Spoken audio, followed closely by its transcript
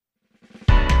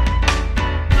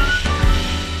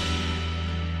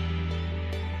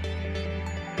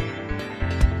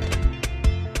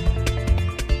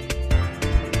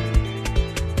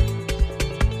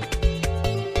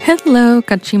Hello,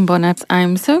 Kachimbonas.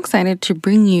 I'm so excited to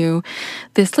bring you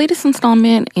this latest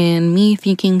installment in me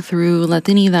thinking through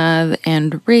Latinidad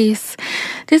and race,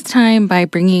 this time by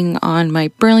bringing on my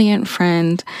brilliant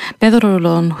friend, Pedro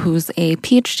Rolon, who's a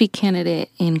PhD candidate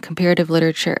in comparative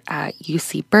literature at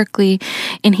UC Berkeley,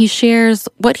 and he shares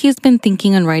what he's been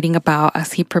thinking and writing about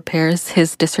as he prepares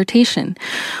his dissertation.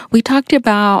 We talked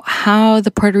about how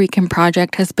the Puerto Rican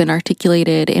Project has been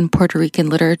articulated in Puerto Rican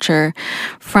literature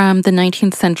from the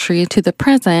 19th century to the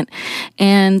present,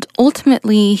 and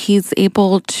ultimately he's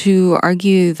able to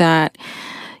argue that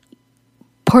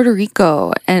Puerto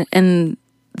Rico and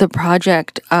the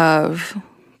project of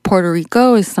Puerto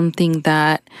Rico is something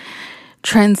that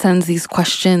transcends these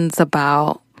questions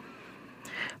about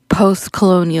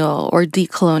post-colonial or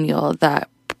decolonial, that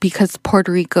because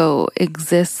Puerto Rico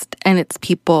exists and its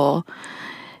people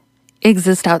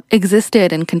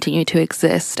existed and continue to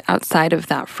exist outside of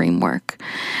that framework.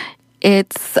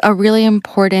 It's a really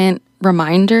important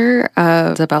reminder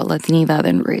about Latinidad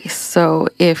and race. So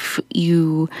if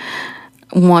you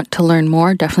want to learn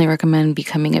more, definitely recommend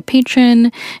becoming a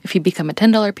patron. If you become a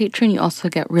 $10 patron, you also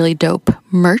get really dope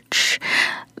merch.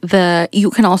 You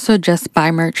can also just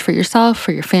buy merch for yourself,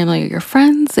 for your family, or your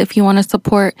friends. If you want to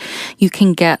support, you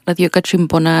can get Radio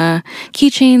Cachimbona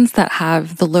keychains that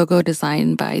have the logo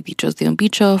designed by Dichos de un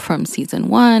Bicho from season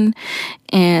 1.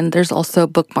 And there's also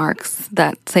bookmarks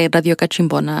that say Radio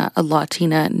Cachimbona, a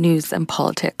Latina news and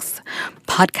politics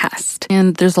podcast.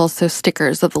 And there's also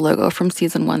stickers of the logo from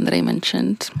season 1 that I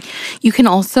mentioned. You can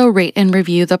also rate and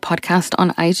review the podcast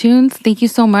on iTunes. Thank you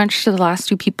so much to the last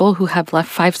 2 people who have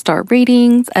left 5-star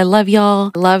ratings. I love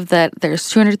y'all. I love that there's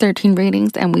 213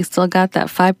 ratings and we still got that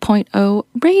 5.0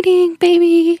 rating,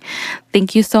 baby.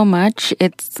 Thank you so much.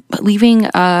 It's leaving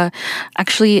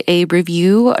actually a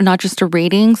review, not just a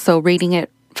rating. So rating it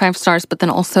 5 stars, but then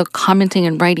also commenting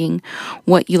and writing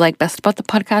what you like best about the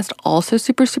podcast also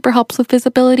super, super helps with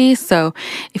visibility. So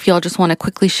if y'all just want to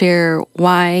quickly share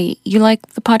why you like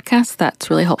the podcast, that's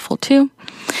really helpful too.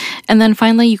 And then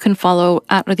finally, you can follow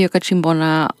at Radio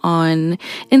Cachimbona on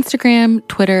Instagram,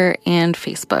 Twitter, and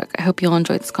Facebook. I hope you'll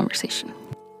enjoy this conversation.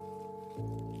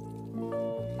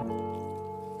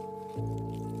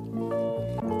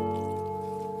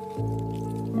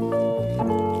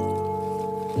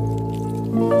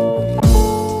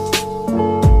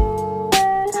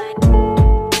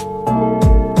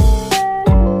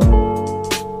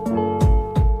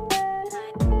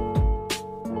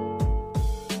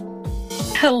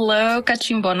 Hello,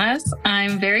 Cachimbonas.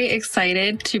 I'm very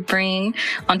excited to bring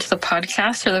onto the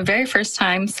podcast for the very first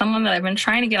time someone that I've been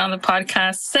trying to get on the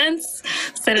podcast since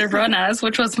Cerebronas,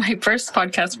 which was my first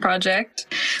podcast project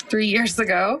 3 years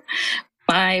ago.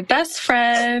 My best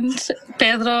friend,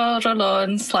 Pedro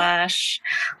Rolon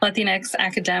 / Latinx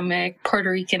academic,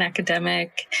 Puerto Rican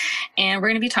academic. And we're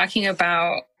going to be talking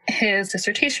about his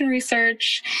dissertation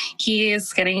research. He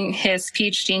is getting his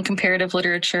PhD in comparative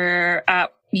literature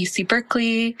at UC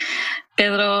Berkeley.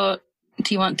 Pedro,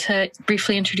 do you want to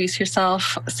briefly introduce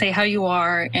yourself, say how you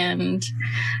are, and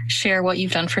share what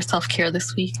you've done for self-care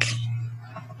this week?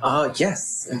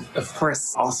 Yes, of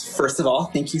course. Also, first of all,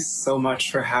 thank you so much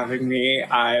for having me.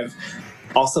 I've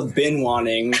also been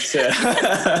wanting to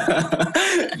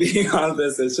be on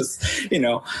this. It's just,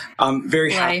 I'm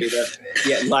very happy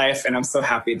that, life, and I'm so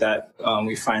happy that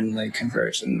we finally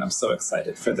converged, and I'm so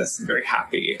excited for this. I'm very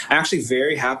happy. I'm actually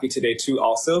very happy today too,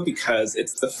 also, because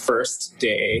it's the first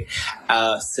day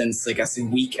since, I guess, a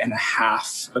week and a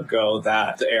half ago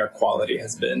that the air quality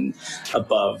has been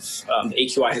above, the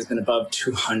AQI has been above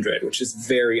 200, which is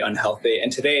very unhealthy.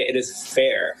 And today it is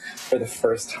fair for the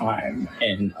first time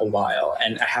in a while.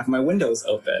 And I have my windows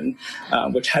open,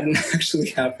 which hadn't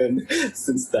actually happened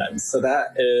since then. So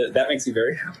that makes me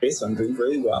very happy. So I'm doing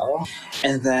really well.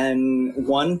 And then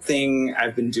one thing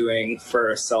I've been doing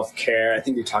for self-care, I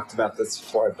think we talked about this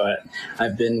before, but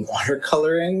I've been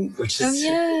watercoloring, which is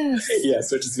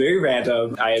yes, which is very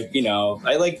random. I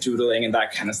like doodling and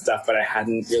that kind of stuff, but I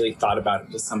hadn't really thought about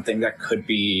it as something that could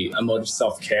be a mode of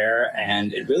self-care,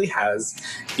 and it really has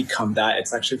become that.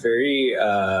 It's actually very,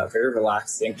 very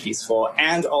relaxing, peaceful,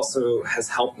 and also has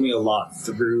helped me a lot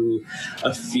through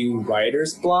a few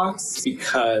writer's blocks,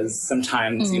 because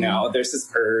sometimes, there's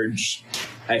this urge,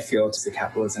 I feel, to the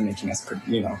capitalism making us,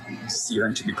 just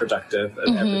yearn to be productive at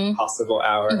every possible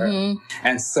hour.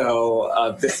 And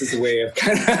so this is a way of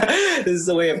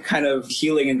kind of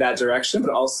healing in that direction,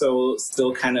 but also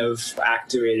still kind of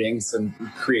activating some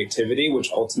creativity,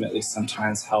 which ultimately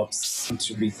sometimes helps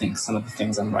to rethink some of the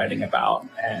things I'm writing about.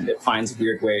 And it finds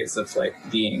weird ways of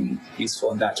being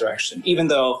useful in that direction, even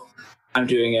though I'm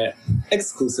doing it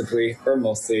exclusively or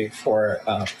mostly for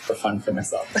fun for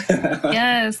myself.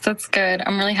 Yes, that's good.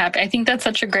 I'm really happy. I think that's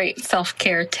such a great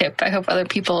self-care tip. I hope other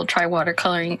people try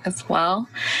watercoloring as well.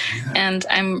 Yeah. And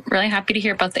I'm really happy to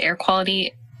hear about the air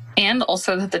quality and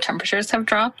also that the temperatures have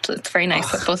dropped. It's very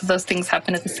nice that both of those things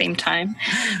happen at the same time,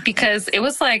 because it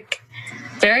was like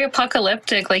very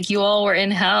apocalyptic. Like you all were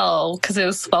in hell because it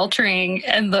was sweltering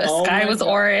and the sky was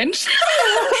orange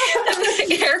and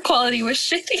the air quality was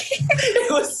shitty.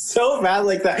 It was so bad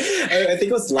like that. I think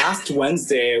it was last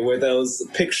Wednesday where those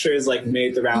pictures like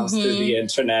made the rounds through the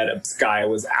internet. The sky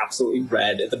was absolutely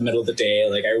red at the middle of the day.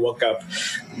 Like I woke up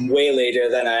way later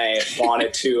than I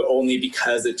wanted to, only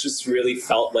because it just really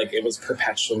felt like it was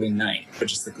perpetually night, but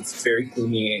just like this very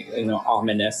gloomy,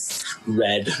 ominous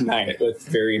red night with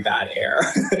very bad air.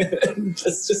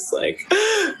 just like,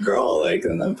 girl, like,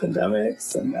 and the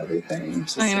pandemics and everything.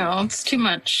 I know, it's too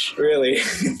much. Really,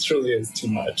 it truly is too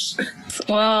much.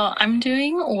 Well, I'm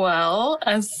doing well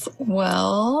as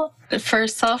well. For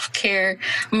self-care,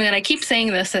 I mean, I keep saying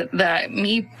this, that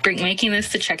me making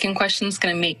this the check-in question is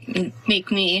going to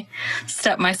make me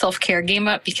step my self-care game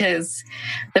up, because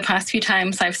the past few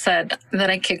times I've said that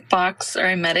I kickbox or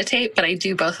I meditate, but I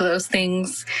do both of those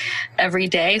things every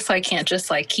day, so I can't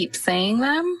just like keep saying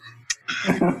them.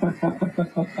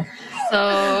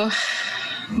 So,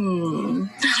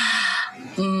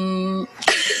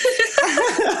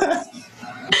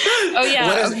 oh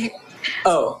yeah.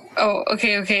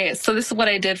 Okay. Okay. So this is what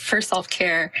I did for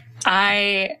self-care.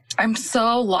 I'm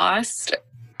so lost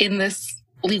in this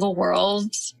legal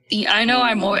world. I know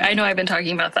I've been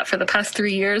talking about that for the past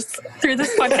 3 years through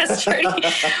this podcast journey,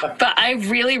 but I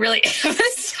really, really am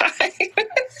this time.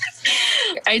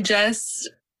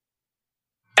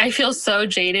 I feel so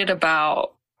jaded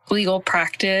about legal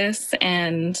practice,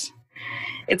 and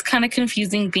it's kind of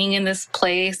confusing being in this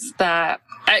place that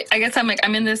I guess I'm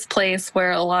in this place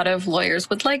where a lot of lawyers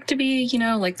would like to be,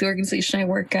 like the organization I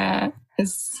work at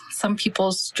is some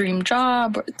people's dream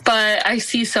job, but I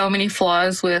see so many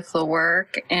flaws with the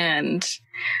work and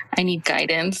I need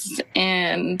guidance.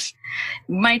 And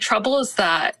my trouble is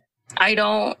that I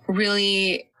don't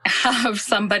really have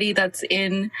somebody that's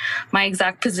in my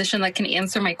exact position that can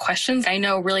answer my questions. I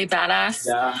know really badass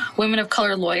women of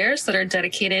color lawyers that are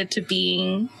dedicated to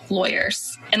being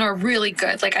lawyers and are really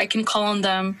good. Like I can call on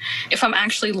them. If I'm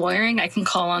actually lawyering, I can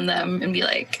call on them and be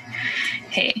like,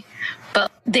 hey,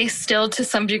 but they still to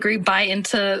some degree buy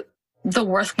into the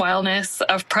worthwhileness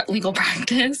of legal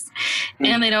practice,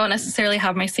 and they don't necessarily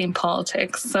have my same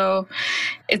politics. So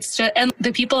it's just, and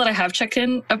the people that I have checked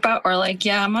in about are like,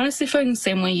 yeah, I'm honestly feeling the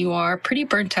same way you are, pretty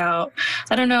burnt out.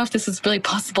 I don't know if this is really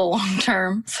possible long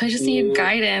term. So I just need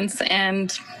guidance.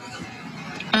 And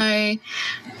I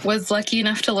was lucky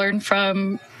enough to learn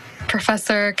from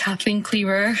Professor Kathleen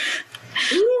Cleaver,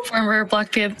 former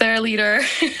Black Panther leader.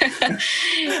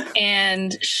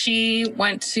 And she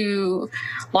went to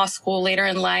law school later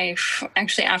in life,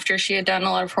 actually after she had done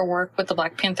a lot of her work with the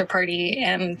Black Panther Party.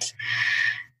 And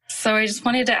so I just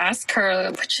wanted to ask her,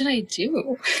 what should I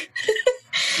do?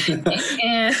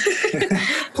 And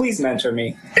please mentor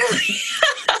me.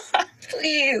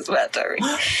 Please mentor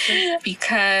me.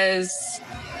 Because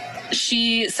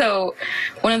so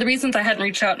one of the reasons I hadn't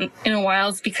reached out in a while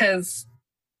is because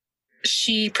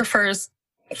she prefers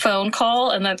phone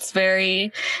call, and that's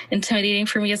very intimidating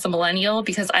for me as a millennial,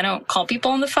 because I don't call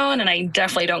people on the phone, and I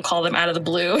definitely don't call them out of the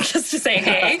blue just to say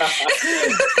hey.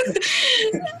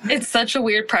 It's such a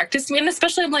weird practice to me, and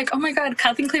especially I'm like, oh my god,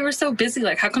 Kathleen Cleaver's so busy,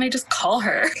 like how can I just call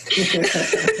her?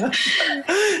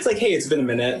 It's like, hey, it's been a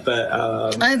minute, but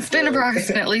it's been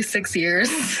approximately 6 years.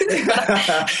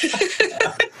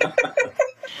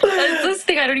 That's this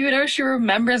thing, I don't even know if she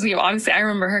remembers me. Obviously, I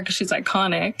remember her because she's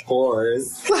iconic. Of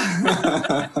course.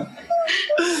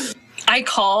 I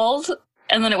called,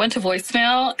 and then it went to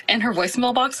voicemail, and her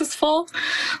voicemail box was full.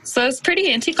 So it's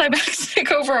pretty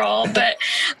anticlimactic overall, but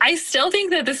I still think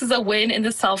that this is a win in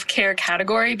the self-care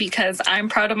category, because I'm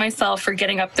proud of myself for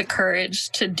getting up the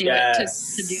courage to do it,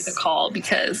 to do the call,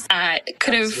 because I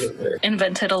could have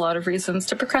invented a lot of reasons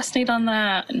to procrastinate on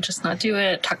that and just not do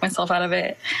it, talk myself out of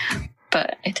it.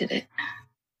 But I did it.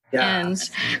 Yeah. And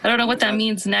I don't know what that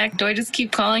means next. Do I just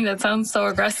keep calling? That sounds so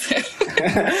aggressive.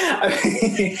 I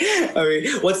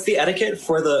mean, what's the etiquette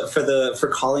for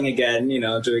calling again?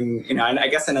 Doing, I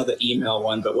guess I know the email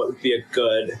one, but what would be a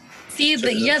good? See,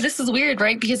 this is weird,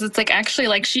 right? Because it's like actually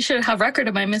like she should have record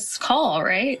of my missed call,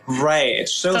 right? Right. It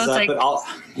shows up, like, but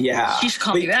she should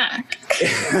call me back.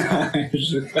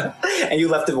 And you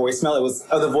left a voicemail. It was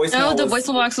the voicemail. No, the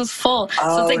voicemail box was full,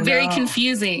 so it's like very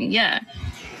confusing. Yeah.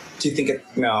 Do you think a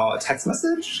text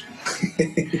message?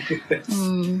 It's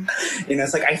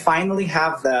like I finally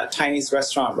have that Chinese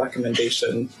restaurant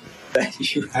recommendation that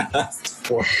you asked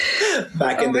for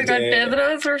back in the day. Oh my God,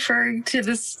 I was referring to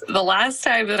this the last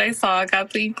time that I saw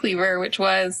Kathleen Cleaver, which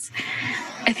was,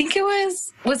 I think it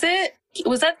was that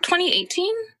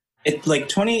 2018? It like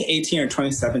 2018 or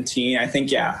 2017, I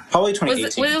think. Yeah, probably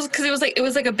 2018. Because it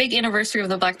was like a big anniversary of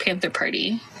the Black Panther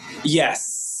Party.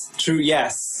 Yes, true.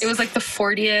 Yes, it was like the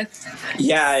 40th.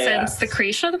 Since the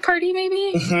creation of the party,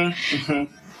 maybe. Mm-hmm, mm-hmm.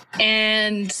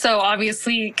 And so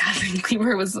obviously Kathleen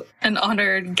Cleaver was an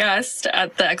honored guest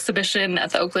at the exhibition at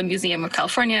the Oakland Museum of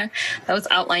California that was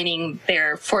outlining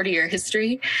their 40-year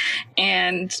history.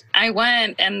 And I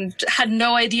went and had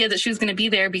no idea that she was going to be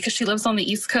there because she lives on the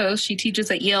East Coast. She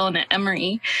teaches at Yale and at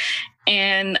Emory.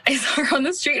 And I saw her on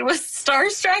the street and was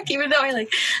starstruck, even though I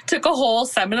took a whole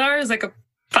seminar. It was like a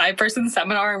 5-person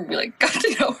seminar, and we got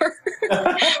to know her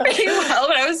pretty well,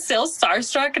 but I was still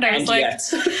starstruck, and I was I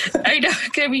know,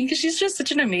 I mean, because she's just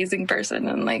such an amazing person,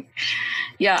 and I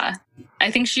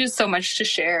think she has so much to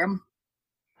share.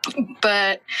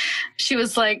 But she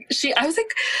was I was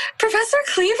like, Professor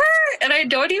Cleaver? And I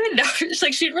don't even know. She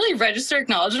didn't really register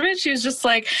acknowledgement. She was just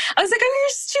I was like, I'm your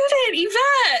student,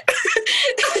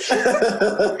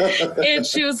 Yvette. And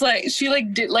she was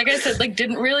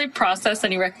didn't really process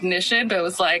any recognition, but it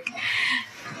was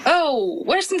oh,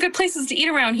 what are some good places to eat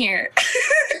around here?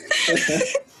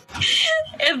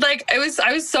 And I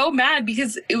was so mad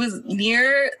because it was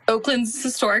near Oakland's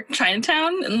historic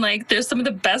Chinatown, and there's some of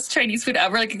the best Chinese food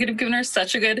ever. I could have given her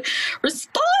such a good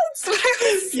response, but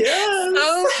I was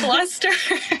so flustered.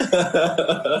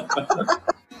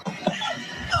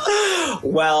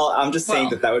 Well, I'm just saying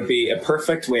that would be a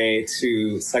perfect way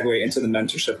to segue into the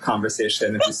mentorship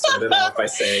conversation if you started off by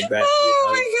saying that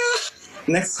my God.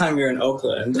 Next time you're in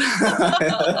Oakland.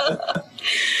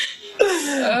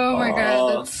 Oh my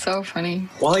God, that's so funny.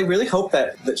 Well, I really hope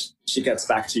that she gets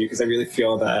back to you, because I really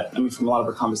feel that, from a lot of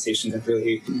our conversations,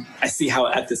 I see how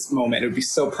at this moment it would be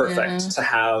so perfect to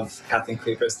have Kathleen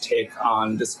Cleaver's take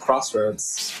on this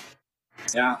crossroads.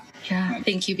 Yeah. Yeah,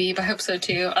 thank you, Beeb. I hope so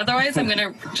too. Otherwise, I'm going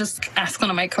to just ask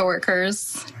one of my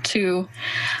coworkers to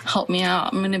help me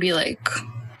out. I'm going to be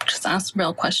just ask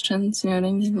real questions, you know what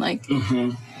I mean?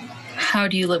 How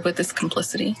do you live with this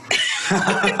complicity?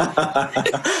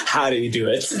 How do you do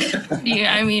it?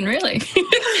 Yeah, I mean, really.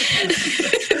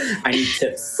 I need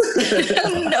tips.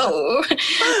 No.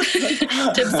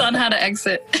 Tips on how to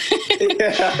exit.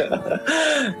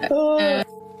 Yeah.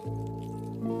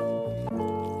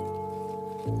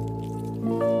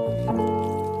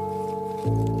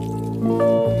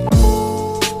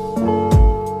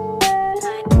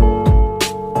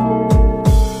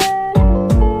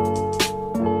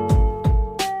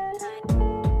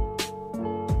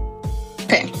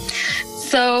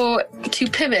 So to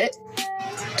pivot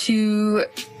to,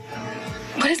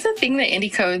 what is the thing that Andy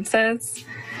Cohen says?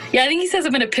 Yeah, I think he says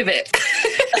I'm going to pivot.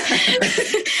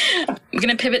 I'm going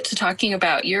to pivot to talking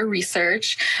about your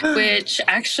research, which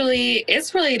actually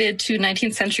is related to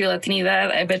 19th century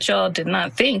Latinidad. I bet y'all did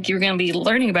not think you were going to be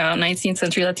learning about 19th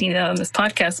century Latinidad on this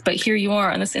podcast, but here you are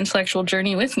on this intellectual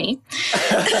journey with me.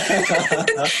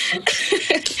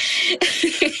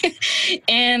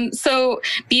 And so,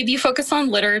 Beeb, you focus on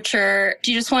literature.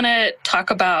 Do you just want to talk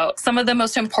about some of the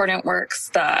most important works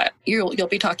that you'll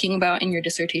be talking about in your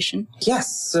dissertation?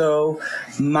 Yes. So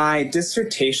my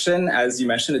dissertation, as you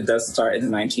mentioned, it does start in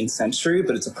the 19th century,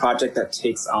 but it's a project that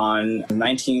takes on the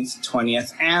 19th,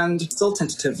 20th, and still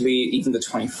tentatively even the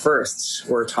 21st.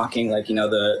 We're talking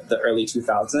the early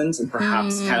 2000s, and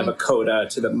perhaps kind of a coda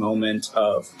to the moment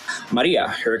of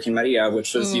Hurricane Maria,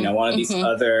 which was, one of these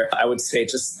other, I would say,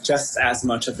 just as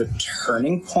much of a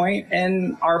turning point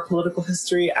in our political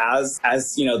history as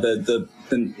the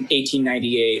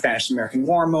 1898 Spanish-American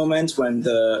War moment when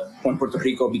Puerto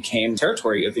Rico became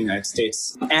territory of the United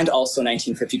States, and also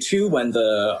 1952 when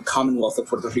the Commonwealth of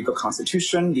Puerto Rico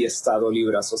Constitution, the Estado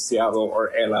Libre Asociado,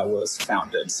 or ELA, was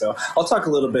founded. So I'll talk a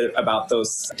little bit about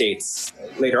those dates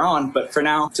later on, but for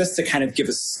now, just to kind of give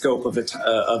a scope of the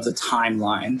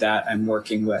timeline that I'm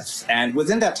working with. And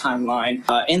within that timeline,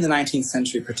 in the 19th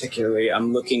century particularly,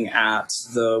 I'm looking at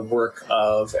the work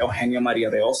of Eugenio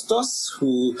María de Hostos,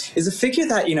 who is a figure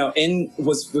that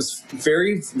was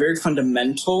very, very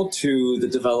fundamental to the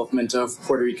development of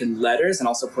Puerto Rican letters and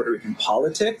also Puerto Rican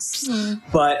politics.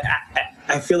 But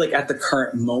I feel like at the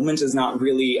current moment is not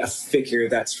really a figure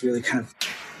that's really kind of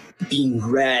being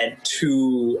read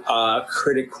too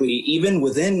critically, even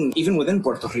within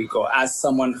Puerto Rico, as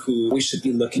someone who we should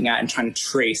be looking at and trying to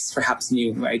trace perhaps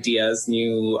new ideas,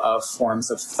 new forms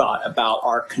of thought about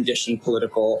our condition,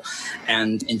 political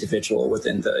and individual,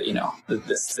 within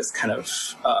this kind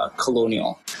of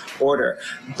colonial order.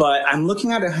 But I'm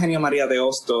looking at Eugenio Maria de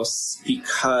Hostos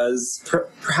because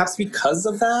perhaps because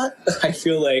of that, I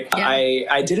feel like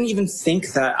I didn't even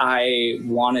think that I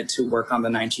wanted to work on the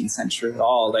 19th century at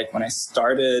all. Like when I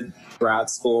started grad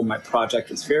school, my project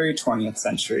was very 20th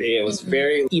century. It was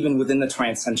very, even within the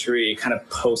 20th century, kind of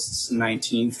post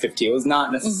 1950. It was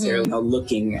not necessarily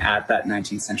looking at that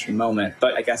 19th century moment.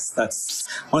 But I guess that's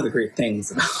one of the great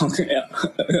things about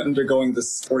undergoing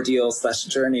this ordeal /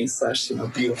 journey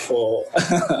 / beautiful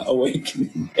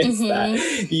awakening. It's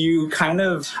that you kind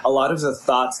of, a lot of the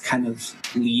thoughts kind of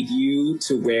lead you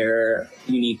to where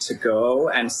you need to go.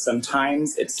 And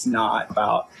sometimes it's not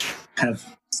about kind of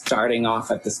starting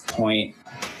off at this point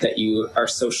that you are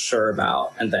so sure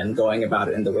about and then going about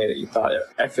it in the way that you thought it.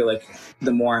 I feel like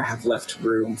the more I have left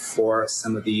room for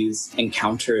some of these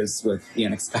encounters with the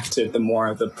unexpected, the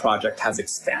more the project has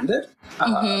expanded.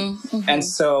 And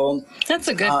so... That's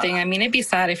a good thing. I mean, it'd be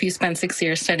sad if you spent 6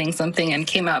 years studying something and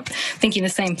came up thinking the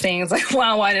same thing. It's like,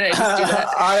 wow, why did I just do that?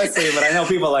 Honestly, but I know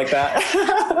people like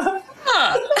that.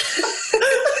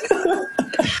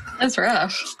 That's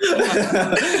rough.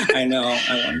 I know,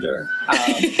 I wonder.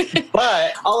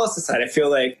 But all else aside, I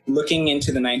feel like looking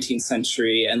into the 19th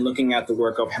century and looking at the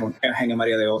work of Eugenio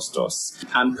Maria de Hostos,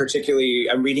 I'm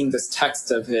reading this text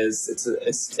of his,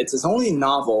 it's his only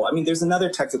novel. I mean, there's another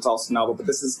text that's also novel, but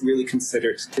this is really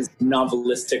considered his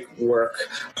novelistic work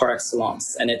par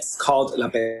excellence. And it's called La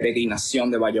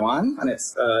Peregrinación de Bayoán, and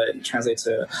it translates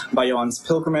to Bayoán's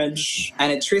pilgrimage.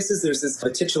 And it traces, there's this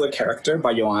titular character,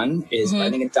 Bayoán, is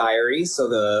writing a diary. So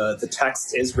the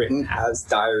text is written as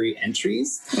diary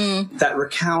entries that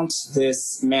recount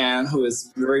this man who is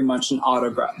very much an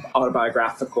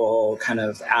autobiographical kind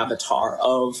of avatar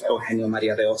of Eugenio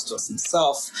Maria de Hostos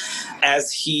himself,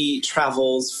 as he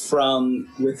travels from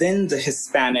within the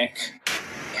Hispanic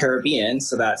Caribbean,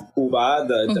 so that's Cuba,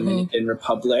 the Dominican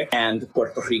Republic, and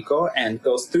Puerto Rico, and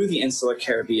goes through the insular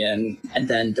Caribbean and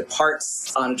then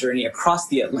departs on a journey across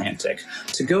the Atlantic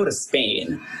to go to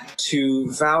Spain to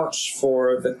vouch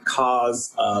for the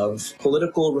cause of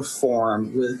political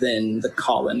reform within the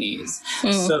colonies.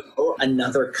 So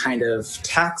another kind of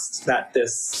text that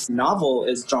this novel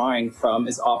is drawing from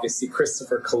is obviously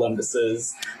Christopher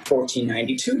Columbus's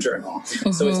 1492 journal.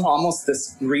 So it's almost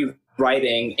this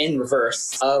rewriting in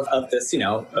reverse of this,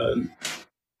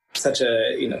 such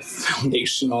a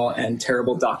foundational and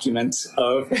terrible document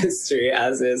of history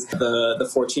as is the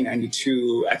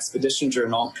 1492 expedition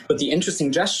journal. But the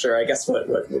interesting gesture, I guess what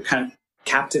kind of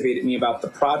captivated me about the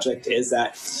project is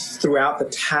that throughout the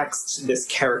text, this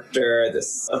character,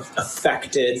 this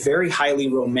affected, very highly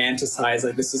romanticized,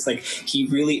 like this is like, he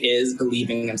really is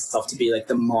believing himself to be like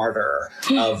the martyr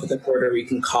of the Puerto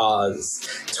Rican cause,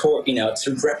 to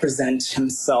represent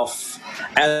himself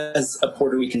as a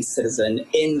Puerto Rican citizen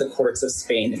in the courts of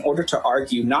Spain in order to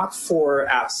argue not for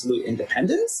absolute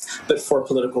independence, but for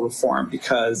political reform.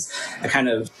 Because a kind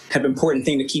of important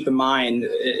thing to keep in mind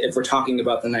if we're talking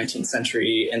about the 19th century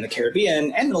in the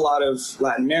Caribbean and a lot of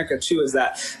Latin America too, is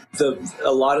that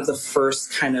a lot of the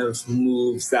first kind of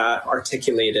moves that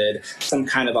articulated some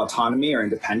kind of autonomy or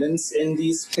independence in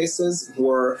these places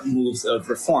were moves of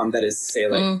reform. That is to say,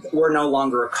 like, we're no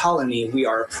longer a colony, we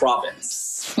are a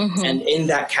province. And in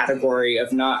that category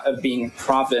of being a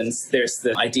province, there's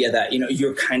the idea that,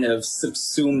 you're kind of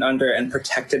subsumed under and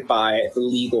protected by the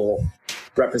legal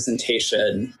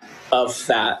representation of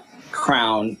that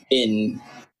crown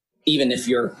even if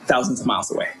you're thousands of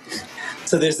miles away.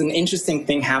 So there's an interesting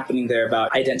thing happening there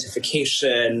about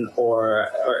identification or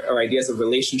ideas of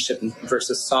relationship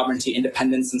versus sovereignty,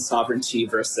 independence and sovereignty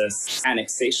versus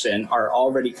annexation are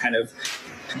already kind of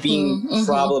being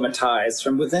problematized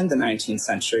from within the 19th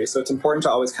century. So it's important to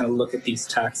always kind of look at these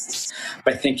texts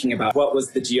by thinking about what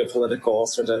was the geopolitical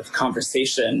sort of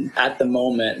conversation at the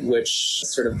moment, which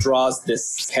sort of draws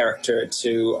this character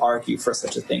to argue for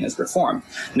such a thing as reform.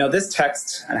 Now, this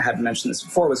text, and I hadn't mentioned this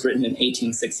before, was written in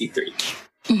 1863.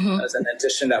 It was an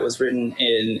edition that was written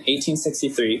in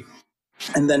 1863.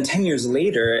 And then 10 years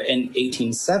later, in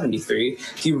 1873,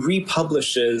 he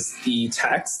republishes the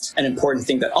text. An important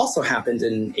thing that also happened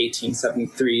in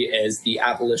 1873 is the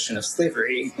abolition of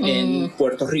slavery in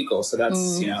Puerto Rico. So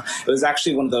that's, it was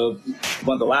actually one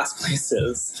of the last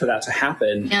places for that to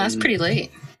happen. Yeah, that's pretty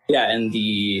late. in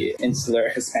the insular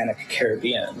Hispanic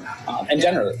Caribbean, and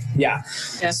generally,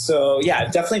 So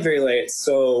definitely very late.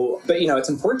 So, but it's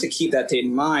important to keep that date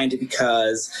in mind,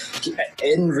 because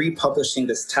in republishing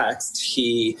this text,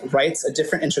 he writes a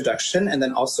different introduction and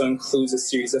then also includes a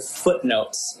series of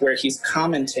footnotes where he's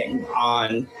commenting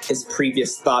on his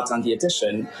previous thoughts on the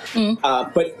edition.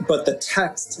 But the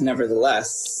text,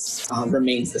 nevertheless,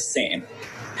 remains the same.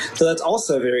 So that's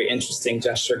also a very interesting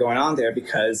gesture going on there,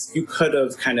 because you could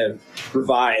have kind of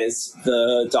revised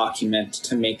the document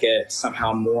to make it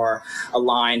somehow more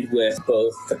aligned with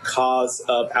both the cause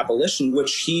of abolition,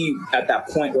 which he at that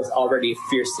point was already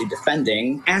fiercely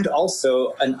defending, and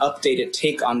also an updated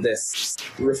take on this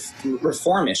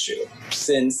reform issue.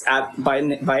 Since by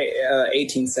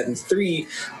 1873,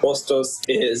 Hostos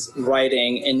is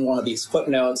writing in one of these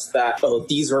footnotes that,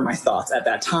 these were my thoughts at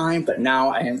that time, but now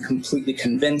I am completely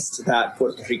convinced that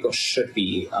Puerto Rico should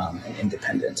be an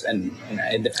independent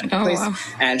place,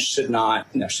 and should not,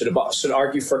 should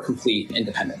argue for complete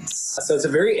independence. So it's a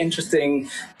very interesting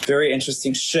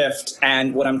shift.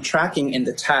 And what I'm tracking in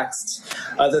the text,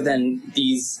 other than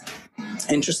these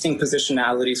interesting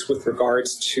positionalities with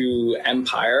regards to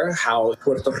empire, how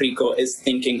Puerto Rico is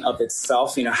thinking of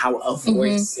itself, how a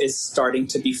voice is starting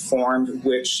to be formed,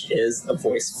 which is a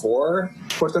voice for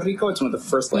Puerto Rico. It's one of the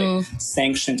first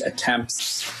sanctioned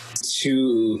attempts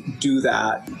to do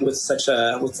that with such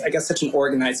an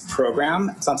organized program.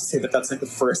 It's not to say that that's like the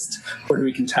first Puerto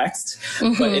Rican text,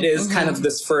 but it is kind of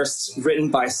this first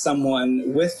written by someone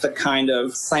with the kind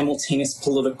of simultaneous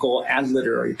political and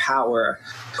literary power,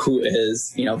 who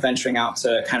is, venturing out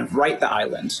to kind of write the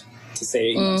island, to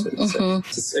say, to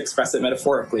express it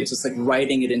metaphorically, just like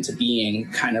writing it into being,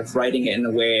 kind of writing it in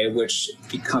a way which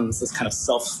becomes this kind of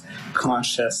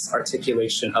self-conscious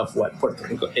articulation of what Puerto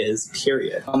Rico is,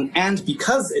 period. And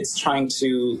because it's trying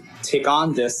to take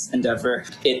on this endeavor,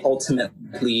 it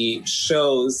ultimately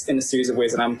shows in a series of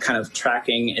ways that I'm kind of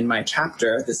tracking in my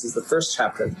chapter. This is the first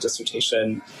chapter of the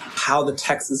dissertation, how the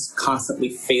text is constantly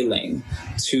failing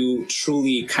to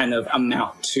truly kind of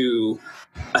amount to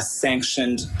a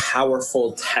sanctioned,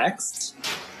 powerful text.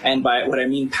 And by what I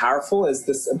mean powerful is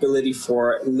this ability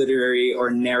for literary or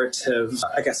narrative,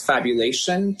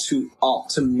 fabulation to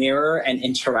mirror and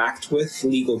interact with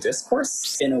legal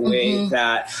discourse in a way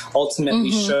that ultimately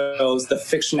shows the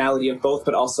fictionality of both,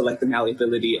 but also like the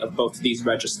malleability of both of these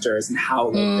registers and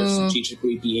how they're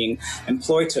strategically being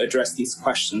employed to address these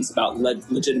questions about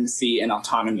legitimacy and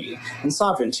autonomy and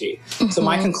sovereignty. So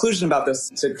my conclusion about this,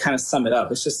 to kind of sum it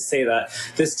up, is just to say that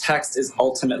this text is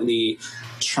ultimately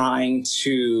trying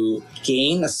to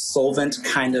gain a solvent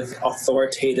kind of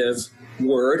authoritative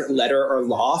word, letter, or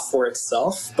law for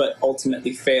itself, but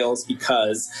ultimately fails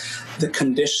because the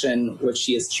condition which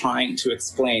he is trying to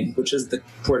explain, which is the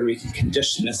Puerto Rican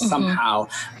condition, is somehow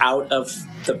out of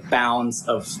the bounds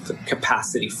of the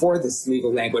capacity for this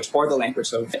legal language or the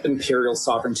language of imperial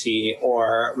sovereignty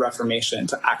or reformation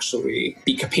to actually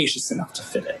be capacious enough to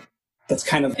fit it. That's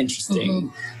kind of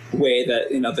interesting way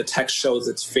that, the text shows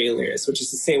its failures, which is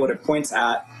to say what it points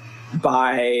at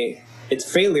by its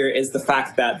failure is the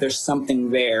fact that there's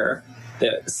something there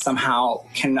that somehow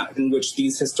cannot, in which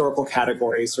these historical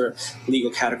categories or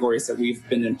legal categories that we've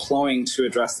been employing to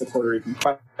address the Puerto Rican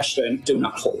question do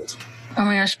not hold. Oh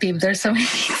my gosh, Beeb, there's so many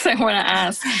things I want to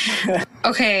ask.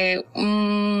 Okay.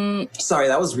 Sorry,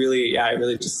 that was really, I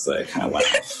really just kind of went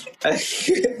off.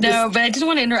 No, but I didn't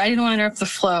want to interrupt the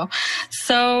flow.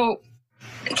 So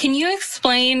can you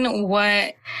explain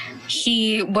what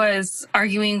he was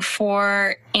arguing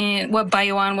for what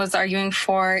Bayuan was arguing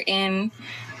for in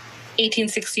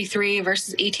 1863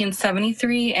 versus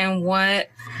 1873, and what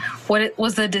it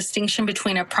was the distinction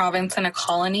between a province and a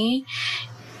colony?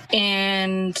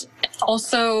 And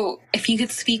also, if you could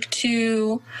speak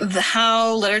to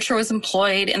how literature was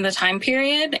employed in the time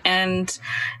period and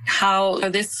how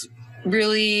this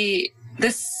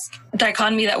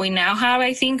dichotomy that we now have,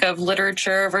 I think, of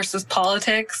literature versus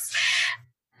politics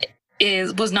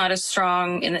was not as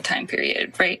strong in the time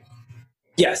period, right?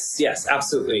 Yes,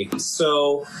 absolutely.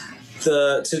 So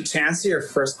to answer your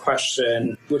first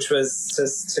question, which was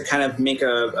just to kind of make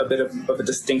a bit of a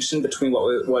distinction between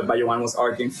what Bayuan was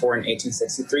arguing for in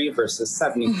 1863 versus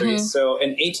 73. So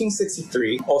in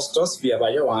 1863, Hostos via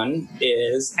Bayuan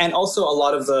is, and also a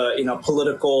lot of the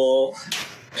political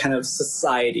kind of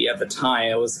society at the time,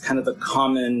 it was kind of the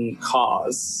common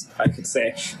cause, I could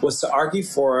say, was to argue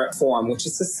for form, which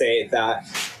is to say that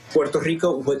Puerto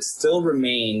Rico would still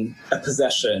remain a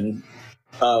possession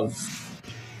of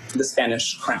the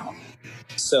Spanish crown.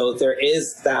 So there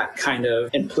is that kind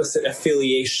of implicit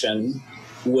affiliation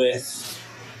with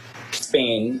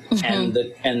Spain and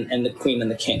the queen and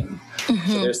the king.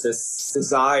 So there's this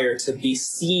desire to be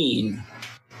seen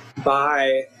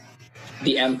by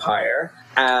the empire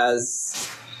as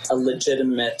a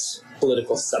legitimate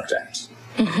political subject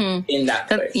in that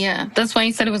place. That's why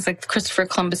you said it was like Christopher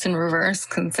Columbus in reverse,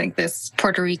 because it's like this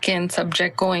Puerto Rican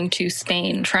subject going to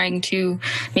Spain, trying to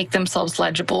make themselves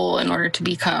legible in order to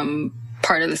become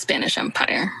part of the Spanish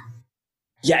Empire.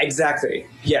 Yeah, exactly.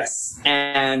 Yes.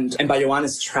 And Bayoan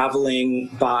is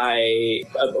traveling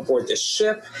aboard this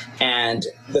ship, and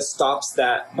the stops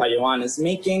that Bayoan is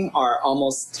making are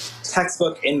almost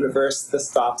textbook in reverse the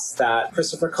stops that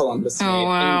Christopher Columbus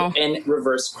made in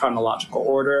reverse chronological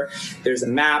order. There's a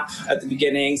map at the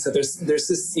beginning. So there's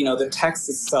this, the text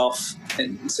itself,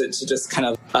 and to just kind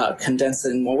of condense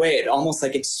it in a way, it almost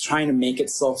like it's trying to make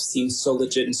itself seem so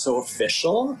legit and so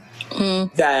official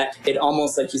that it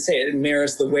almost, like you say, it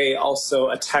mirrors the way also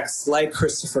a text like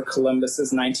Christopher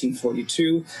Columbus's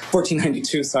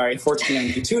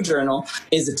 1492 journal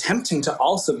is attempting to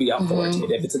also be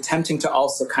authoritative. It's attempting to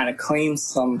also kind of claim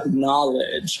some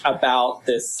knowledge about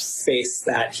this space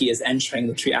that he is entering,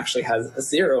 which he actually has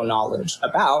zero knowledge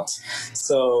about.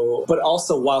 So, but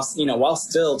also while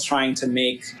still trying to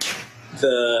make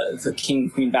the king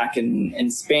and queen back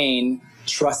in Spain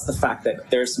trust the fact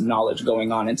that there's some knowledge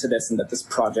going on into this and that this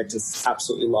project is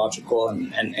absolutely logical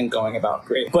and going about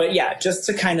great. But yeah, just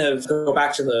to kind of go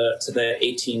back to the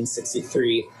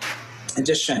 1863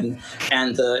 edition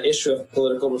and the issue of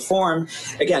political reform,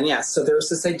 again, so there was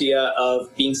this idea of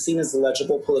being seen as a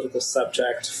legible political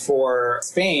subject for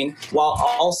Spain, while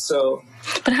also...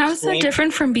 But how is that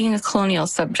different from being a colonial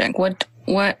subject?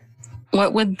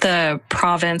 What would the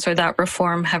province or that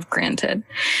reform have granted?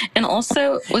 And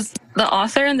also, was the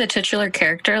author and the titular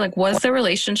character, was the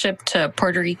relationship to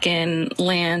Puerto Rican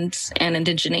land and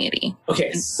indigeneity?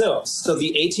 Okay, so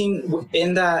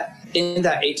in that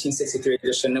 1863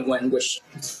 edition, which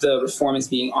the reform is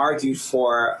being argued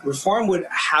for, reform would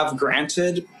have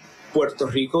granted Puerto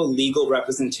Rico legal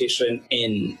representation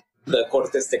in the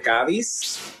Cortes de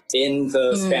Cádiz, in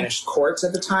the Spanish courts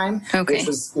at the time,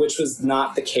 which was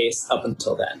not the case up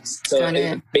until then. So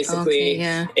it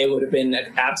would have been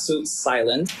an absolute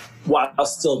silence while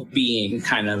still being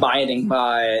kind of abiding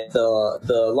by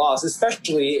the laws,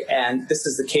 especially, and this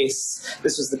was the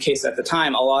case at the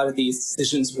time, a lot of these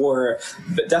decisions were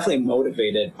definitely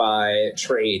motivated by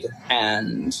trade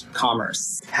and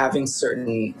commerce. Having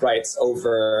certain rights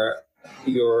over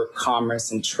your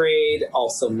commerce and trade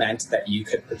also meant that you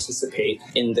could participate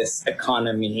in this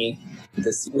economy,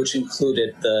 which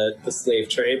included the slave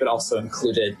trade, but also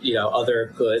included, other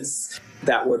goods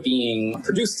that were being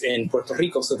produced in Puerto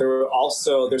Rico. So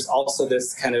there's also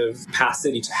this kind of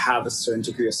capacity to have a certain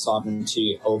degree of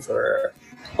sovereignty over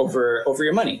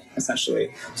your money,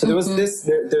 essentially. So there was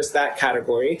there's that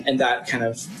category and that kind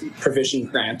of provision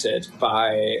granted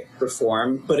by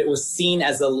reform, but it was seen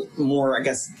as a more, I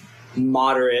guess,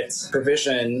 moderate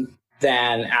provision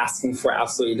than asking for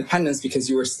absolute independence, because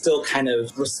you were still kind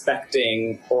of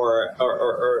respecting or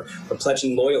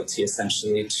pledging loyalty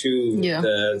essentially to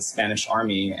the Spanish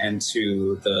army and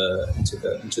to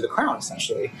the crown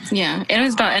essentially. Yeah, and it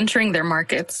was about entering their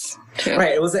markets too.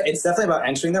 Right. It's definitely about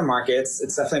entering their markets.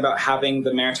 It's definitely about having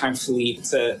the maritime fleet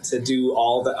to do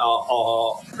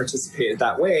all participate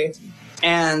that way,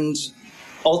 and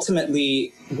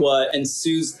ultimately what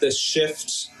ensues the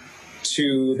shift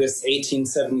to this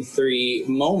 1873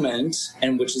 moment,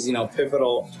 and which is,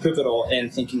 pivotal in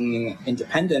thinking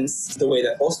independence, the way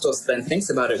that Hostos then thinks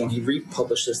about it when he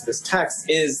republishes this text,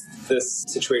 is this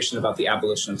situation about the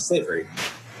abolition of slavery,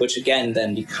 which again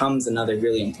then becomes another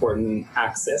really important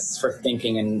axis for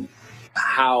thinking and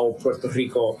how Puerto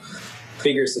Rico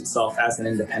figures itself as an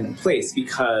independent place,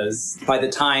 because by the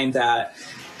time that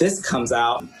this comes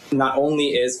out, not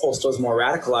only is Hostos more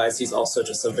radicalized, he's also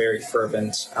just a very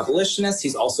fervent abolitionist.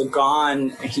 He's also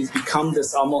he's become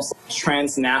this almost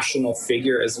transnational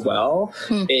figure as well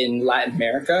in Latin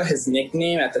America. His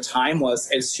nickname at the time was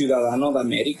El Ciudadano de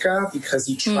América, because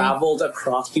he traveled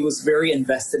across, he was very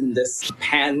invested in this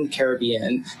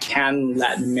pan-Caribbean,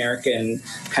 pan-Latin American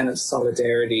kind of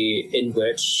solidarity in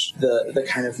which the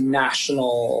kind of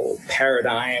national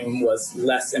paradigm was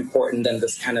less important than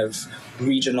this kind of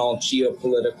regional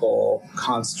geopolitical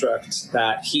construct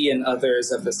that he and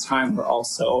others of his time were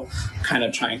also kind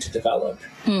of trying to develop.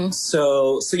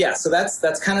 So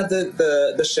that's kind of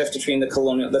the shift between the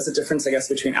colonial. That's the difference, I guess,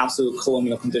 between absolute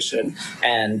colonial condition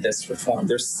and this reform.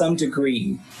 There's some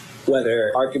degree,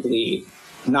 whether arguably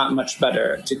not much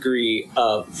better degree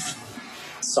of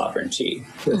sovereignty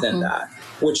within that.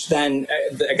 which then,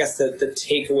 I guess the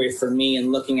takeaway for me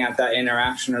in looking at that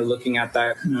interaction or looking at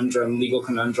that conundrum, legal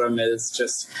conundrum, is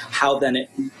just how then it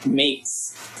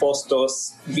makes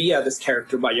Hostos, via this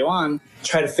character Bayoan,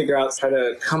 try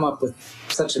to come up with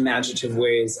such imaginative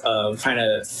ways of trying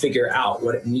to figure out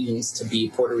what it means to be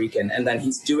Puerto Rican. And then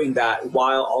he's doing that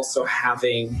while also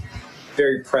having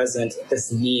very present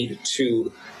this need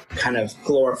to kind of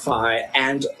glorify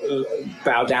and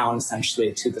bow down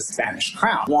essentially to the Spanish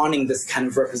crown, wanting this kind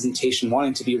of representation,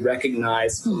 wanting to be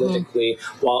recognized politically,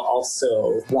 while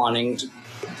also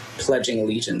pledging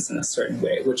allegiance in a certain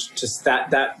way, which just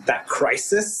that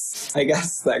crisis, I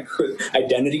guess, that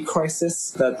identity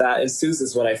crisis that ensues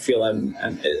is what I feel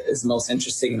is most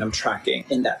interesting and I'm tracking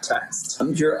in that text.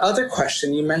 Your other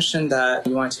question, you mentioned that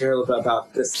you wanted to hear a little bit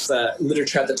about this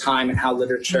literature at the time and how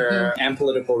literature and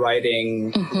political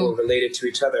writing were related to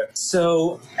each other.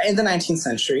 So in the 19th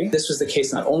century, this was the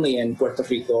case not only in Puerto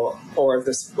Rico or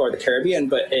the Caribbean,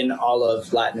 but in all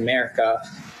of Latin America.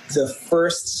 The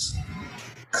first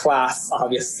class,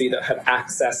 obviously, that had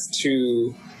access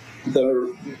to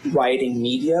the writing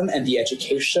medium and the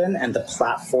education and the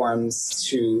platforms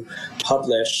to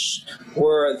publish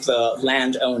were the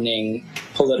land-owning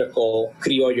political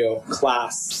criollo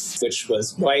class, which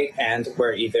was white and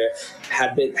were either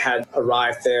had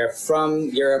arrived there from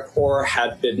Europe or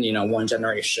had been, one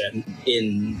generation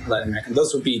in Latin America.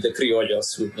 Those would be the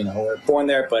criollos who, were born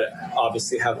there, but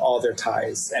obviously have all their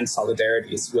ties and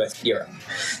solidarities with Europe.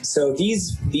 So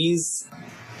these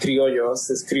criollos,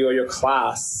 this criollo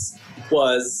class,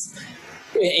 was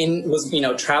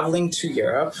traveling to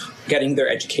Europe, getting their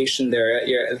education,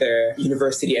 their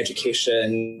university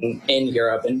education in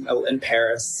Europe, in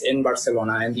Paris, in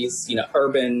Barcelona, in these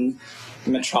urban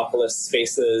metropolis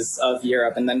spaces of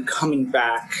Europe, and then coming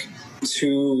back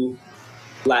to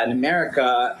Latin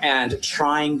America and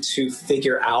trying to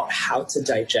figure out how to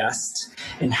digest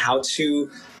and how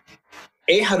to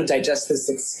digest this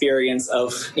experience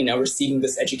of, receiving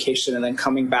this education and then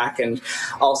coming back, and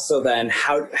also then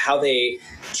how they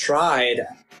tried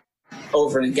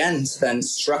over and again to then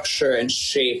structure and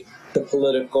shape the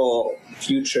political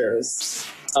futures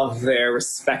of their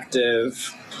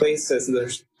respective places and their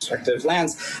respective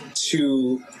lands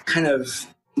to kind of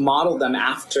model them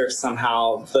after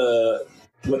somehow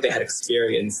what they had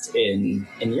experienced in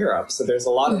Europe. So there's a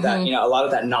lot of that, a lot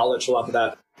of that knowledge, a lot of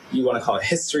that, you want to call it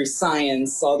history,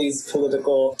 science, all these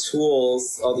political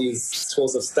tools, all these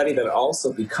tools of study that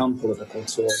also become political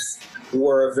tools,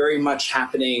 were very much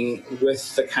happening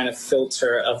with the kind of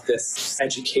filter of this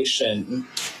education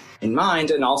in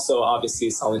mind, and also obviously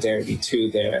solidarity to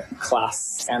their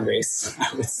class and race,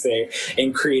 I would say,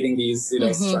 in creating these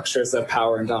structures of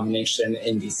power and domination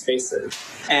in these spaces.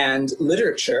 And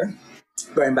literature,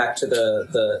 going back to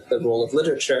the role of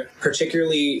literature,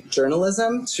 particularly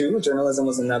journalism too. Journalism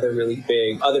was another really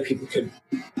big, other people could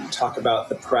talk about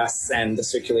the press and the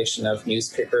circulation of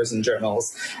newspapers and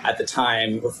journals at the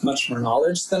time with much more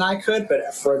knowledge than I could.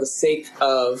 But for the sake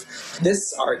of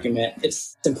this argument,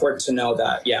 it's important to know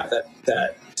that,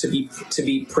 that to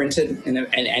be printed in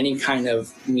any kind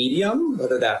of medium,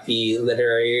 whether that be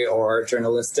literary or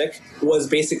journalistic, was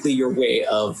basically your way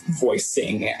of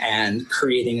voicing and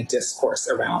creating a discourse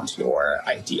around your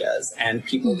ideas. And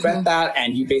people read that,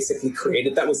 and you basically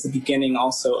created, that was the beginning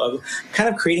also of kind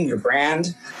of creating your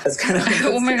brand. That's kind of...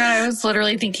 Oh my God, I was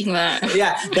literally thinking that.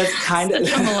 Yeah, that's kind of...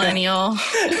 Such a millennial.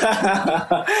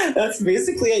 That's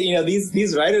basically it.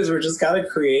 These writers were just kind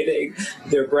of creating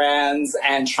their brands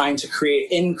and trying to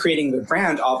creating their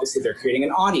brand, obviously they're creating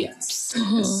an audience.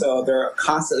 And so they're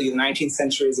constantly, the 19th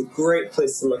century is a great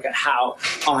place to look at how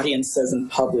audiences and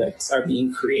publics are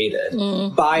being created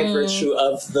by virtue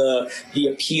of the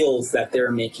appeals that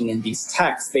they're making in these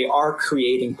texts. They are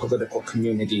creating political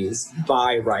communities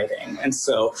by writing. And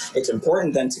so it's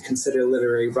important then to consider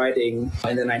literary writing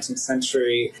in the 19th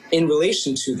century in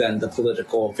relation to then the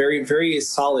political, very, very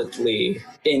solidly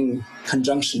in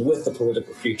conjunction with the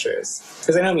political futures.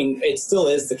 Because it still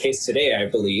is the case today, I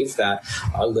believe, that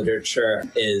our literature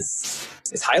is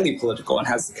highly political and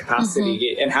has the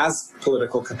capacity and has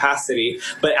political capacity.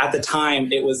 But at the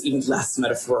time, it was even less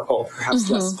metaphorical, perhaps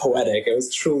less poetic. It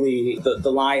was truly,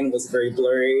 the line was very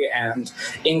blurry. And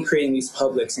in creating these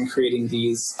publics and creating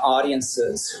these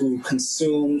audiences who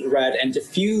consumed, read, and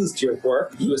diffused your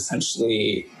work, you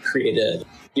essentially created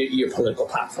your political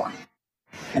platform.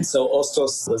 And so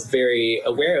Ostos was very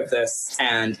aware of this.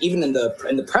 And even in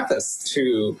the preface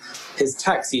to his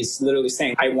text, he's literally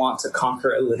saying, I want to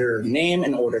conquer a literary name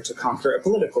in order to conquer a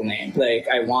political name. Like,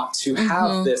 I want to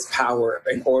have this power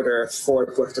in order for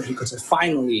Puerto Rico to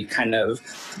finally kind of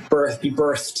be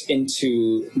birthed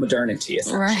into modernity,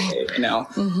 essentially, you know?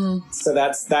 So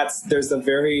there's a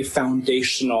very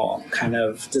foundational kind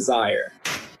of desire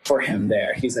for him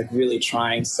there. He's like really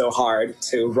trying so hard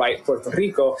to write Puerto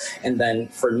Rico. And then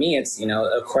for me, it's, you know,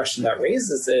 a question that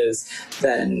raises is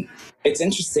then it's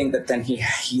interesting that then he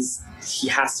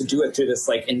has to do it through this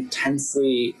like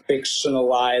intensely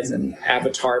fictionalized and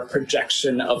avatar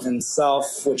projection of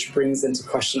himself, which brings into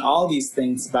question all these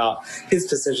things about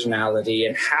his positionality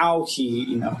and how he,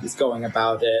 you know, he's going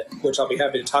about it, which I'll be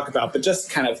happy to talk about, but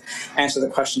just kind of answer the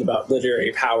question about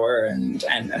literary power and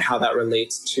how that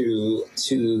relates to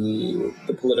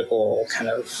the political kind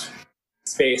of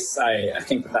space. I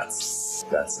think that's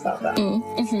about that.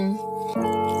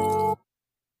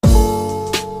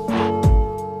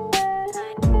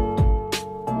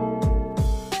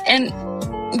 And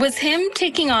was him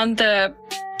taking on the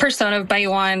persona of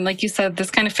Bayuan, like you said, this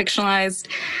kind of fictionalized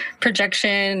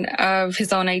projection of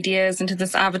his own ideas into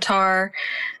this avatar,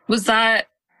 was that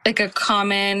like a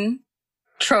common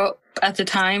trope at the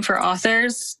time for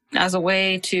authors as a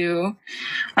way to,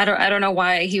 I don't know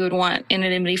why he would want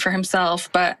anonymity for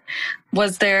himself, but what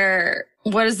is the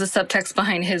subtext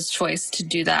behind his choice to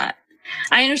do that?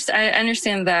 I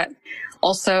understand that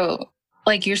also,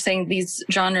 like you're saying, these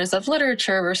genres of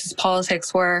literature versus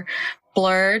politics were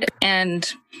blurred,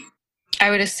 and I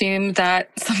would assume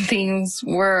that some things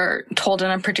were told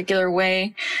in a particular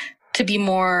way to be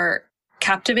more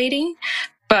captivating.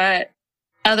 But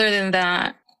other than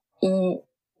that,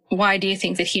 why do you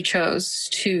think that he chose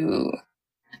to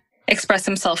express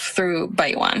himself through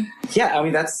Bayuan? Yeah, I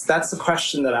mean, that's a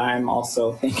question that I'm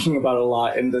also thinking about a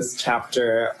lot in this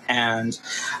chapter. And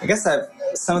I guess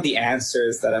some of the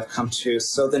answers that I've come to.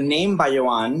 So the name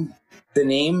Bayuan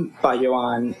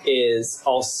is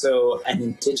also an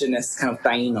indigenous kind of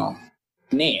Taino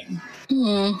name.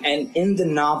 And in the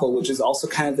novel, which is also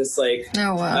kind of this like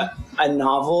a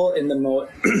novel in the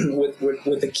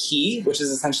with the key, which is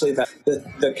essentially that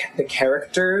the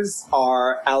characters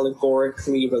are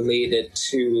allegorically related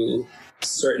to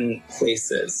certain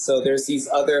places. So there's this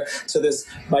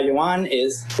Bayuan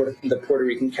is the Puerto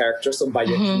Rican character. So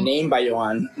name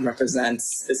Bayuan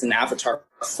is an avatar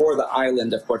for the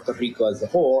island of Puerto Rico as a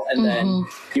whole. And then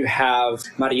you have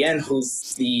Marien,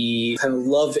 who's the kind of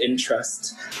love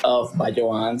interest of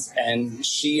Bayuan's, and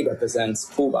she represents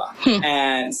Cuba.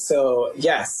 And so,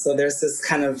 yes, so there's this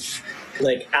kind of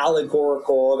like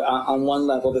allegorical, on one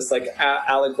level, this like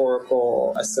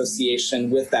allegorical association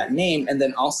with that name. And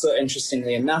then also,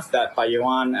 interestingly enough, that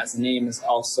Bayuan as a name is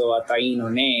also a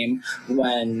Taino name.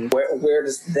 Where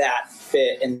does that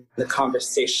fit in the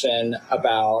conversation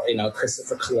about, you know,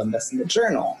 Christopher Columbus in the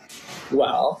journal?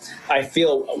 Well, I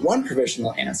feel one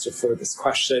provisional answer for this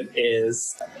question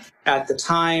is, at the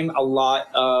time, a lot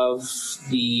of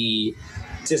the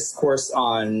discourse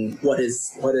on what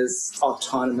is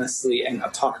autonomously and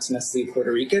autochtonously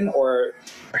Puerto Rican or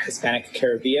Hispanic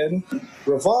Caribbean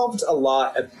revolved a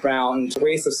lot around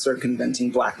ways of circumventing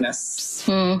Blackness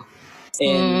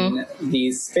in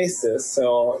these spaces.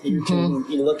 So you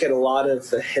look at a lot of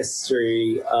the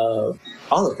history of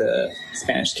all of the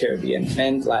Spanish Caribbean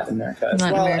and Latin America as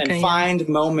well, and find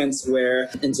moments where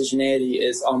indigeneity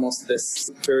is almost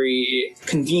this very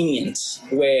convenient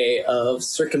way of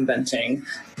circumventing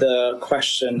the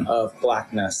question of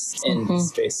Blackness in these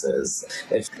spaces.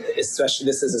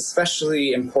 This is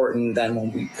especially important then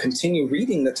when we continue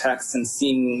reading the text and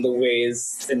seeing the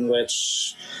ways in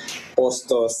which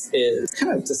Ostos is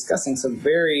kind of discussing some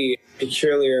very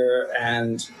peculiar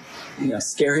and, you know,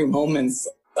 scary moments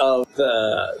of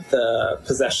the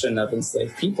possession of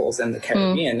enslaved peoples in the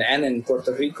Caribbean and in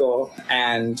Puerto Rico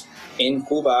and in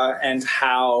Cuba, and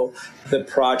how the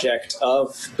project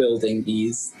of building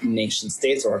these nation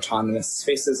states or autonomous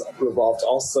spaces revolved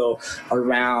also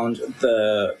around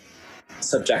the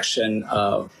subjection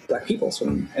of Black peoples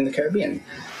in the Caribbean.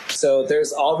 So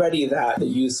there's already the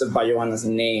use of Bayuan as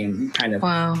a name kind of.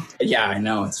 Wow. Yeah, I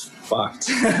know, it's fucked.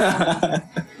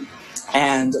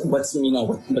 And what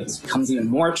becomes even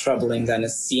more troubling then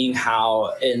is seeing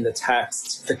how in the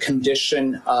text, the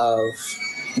condition of,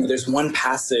 there's one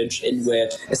passage in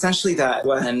which essentially that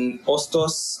when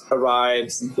Ostos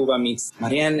arrives in Cuba, meets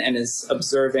Marien and is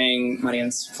observing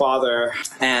Marien's father,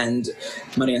 and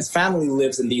Marien's family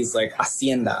lives in these like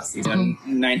haciendas, these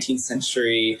 19th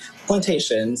century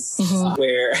plantations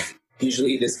where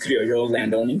usually this Criollo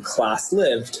landowning class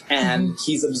lived. And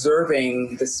he's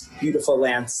observing this beautiful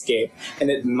landscape and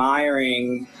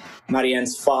admiring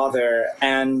Marianne's father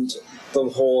and the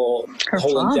whole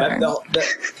father.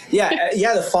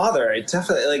 The father. It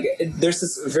definitely, there's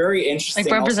this very interesting,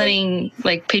 like representing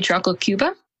also, patriarchal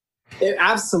Cuba.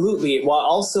 Absolutely, while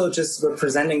also just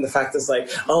representing the fact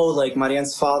that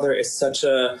Marianne's father is such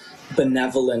a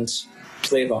benevolent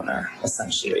slave owner,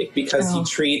 essentially, because he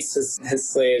treats his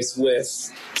slaves with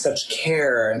such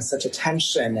care and such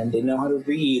attention, and they know how to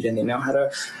read and they know how to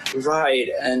write,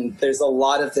 and there's a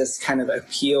lot of this kind of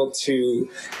appeal to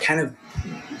kind of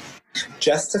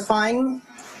justifying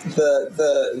the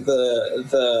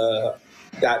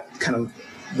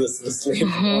slave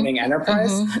owning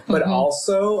enterprise, but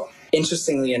also,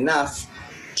 interestingly enough,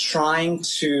 trying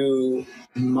to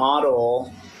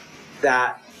model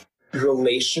that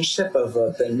relationship of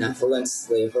a benevolent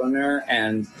slave owner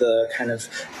and the kind of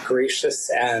gracious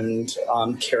and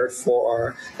cared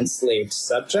for enslaved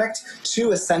subject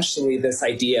to essentially this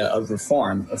idea of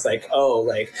reform. It's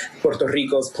Puerto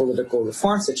Rico's political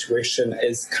reform situation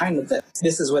is kind of this.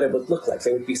 This is what it would look like.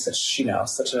 They would be such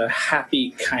a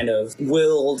happy kind of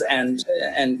willed and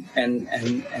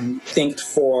thanked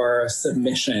for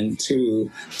submission to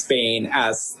Spain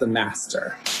as the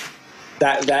master.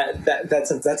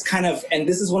 That's kind of, and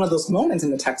this is one of those moments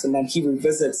in the text, and then he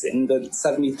revisits in the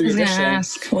 73 edition.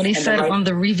 Ask what he said on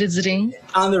the revisiting.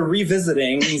 On the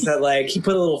revisiting, he said he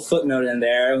put a little footnote in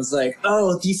there. It was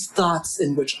these thoughts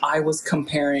in which I was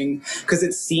comparing, because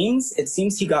it seems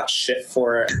he got shit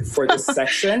for this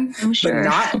section, I'm sure.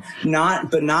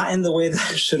 but not in the way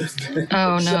that it should have been.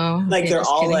 Oh no! They're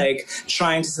all kidding.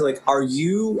 Trying to say are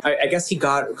you? I guess he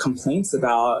got complaints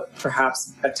about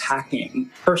perhaps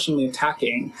personally attacking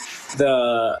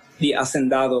the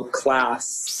hacendado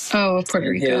class of Puerto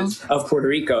Rico. Of Puerto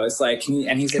Rico. It's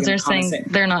and he's because they're saying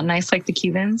they're not nice like the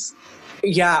Cubans.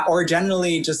 Yeah, or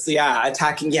generally just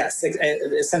attacking. Yes,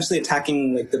 essentially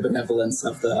attacking the benevolence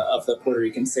of the Puerto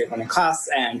Rican slave owning class.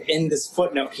 And in this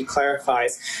footnote, he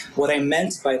clarifies what I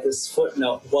meant by this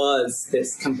footnote was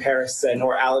this comparison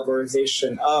or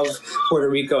allegorization of Puerto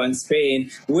Rico and Spain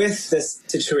with this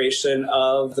situation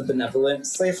of the benevolent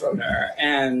slave owner,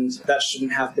 and that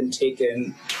shouldn't have been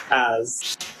taken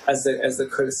as a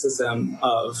criticism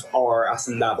of our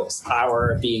hacendados,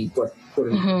 our being Puerto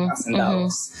Rican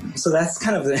hacendados. So that's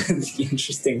kind of the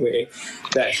interesting way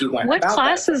that he went. What about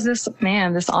class that. is this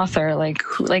man, this author?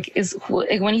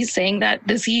 When he's saying that,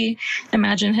 does he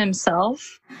imagine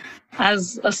himself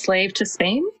as a slave to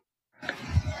Spain,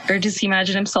 or does he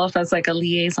imagine himself as a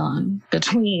liaison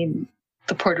between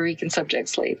the Puerto Rican subject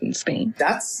slave and Spain?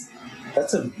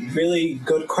 That's a really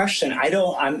good question. I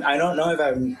don't know if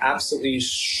I'm absolutely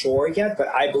sure yet, but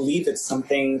I believe it's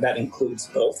something that includes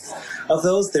both of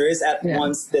those. There is at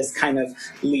once this kind of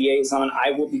liaison.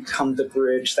 I will become the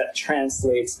bridge that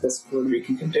translates this Puerto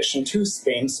Rican condition to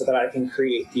Spain so that I can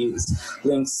create these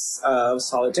links of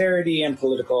solidarity and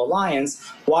political alliance,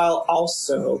 while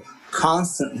also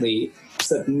constantly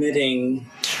submitting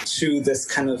to this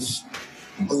kind of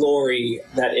glory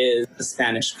that is the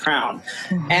Spanish crown.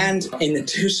 And in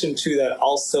addition to that,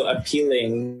 also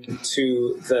appealing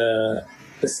to the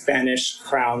Spanish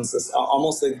crowns,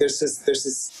 almost there's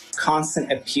this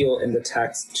constant appeal in the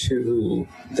text to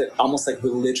the almost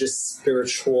religious,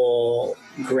 spiritual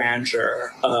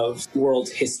grandeur of world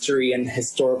history and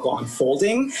historical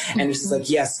unfolding. And it's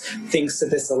just yes, thanks to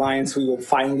this alliance, we will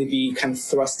finally be kind of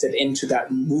thrusted into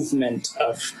that movement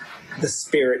of the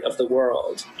spirit of the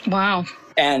world. Wow.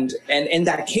 And in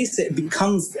that case, it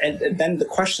becomes, and then the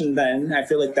question then, I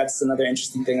feel that's another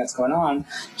interesting thing that's going on.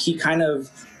 He kind of,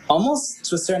 almost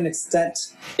to a certain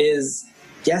extent, is,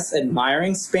 yes,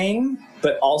 admiring Spain,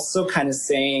 but also kind of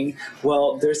saying,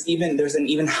 well, there's an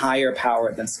even higher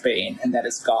power than Spain, and that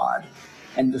is God.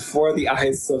 And before the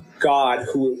eyes of God,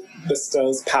 who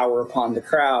bestows power upon the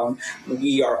crown,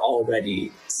 we are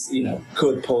already,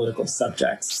 good political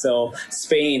subjects. So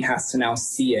Spain has to now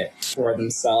see it for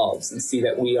themselves and see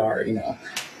that we are,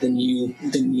 the new,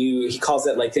 he calls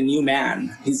it the new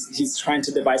man. He's trying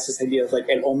to devise this idea of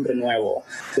el hombre nuevo,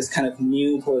 this kind of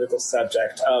new political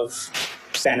subject of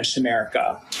Spanish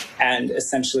America, and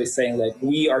essentially saying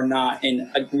we are not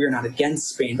against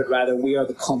Spain, but rather we are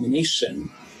the culmination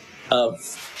of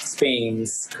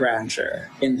Spain's grandeur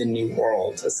in the New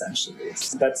World, essentially.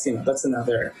 So that's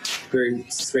another very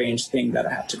strange thing that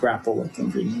I have to grapple with in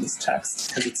reading this text,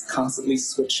 because it's constantly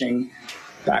switching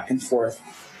back and forth,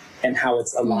 and how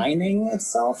it's aligning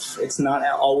itself. It's not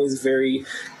always very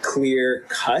clear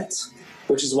cut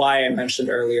which is why I mentioned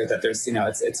earlier that there's,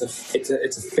 it's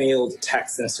a failed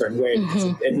text in a certain way.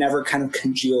 It never kind of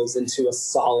congeals into a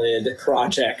solid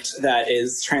project that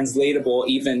is translatable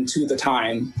even to the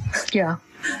time. Yeah.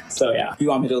 So yeah, you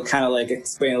want me to kind of like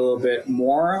explain a little bit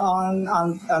more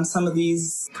on some of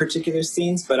these particular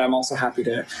scenes, but I'm also happy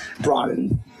to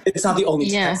broaden. It's not the only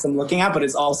text I'm looking at, but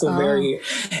it's also very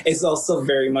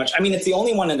much, I mean, it's the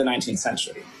only one in the 19th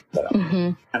century that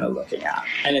I'm kind of looking at.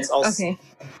 And it's also,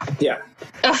 yeah.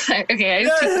 Oh, okay.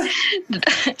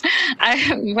 If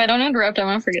I don't interrupt, I'm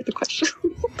going to forget the question.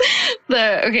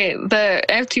 I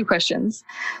have two questions.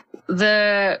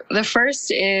 The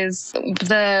first is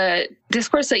the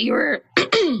discourse that you were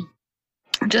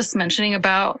just mentioning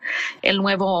about El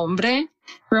Nuevo Hombre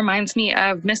reminds me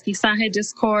of Mestizaje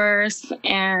discourse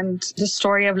and the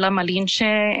story of La Malinche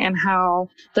and how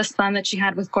the son that she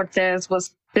had with Cortés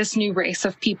was this new race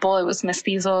of people. It was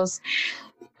mestizos.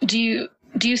 Do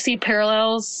you see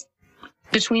parallels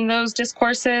between those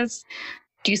discourses?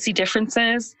 Do you see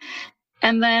differences?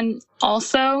 And then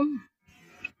also,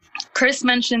 Chris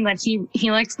mentioned that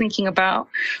he likes thinking about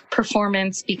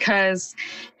performance because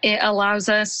it allows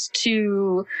us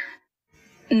to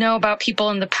know about people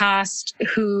in the past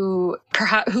who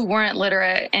weren't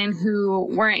literate and who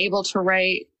weren't able to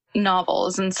write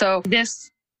novels. And so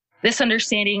this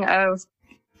understanding of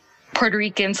Puerto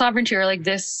Rican sovereignty, or like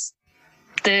this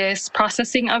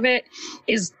processing of it,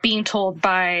 is being told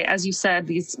by, as you said,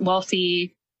 these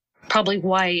wealthy, probably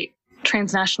white,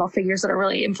 transnational figures that are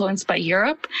really influenced by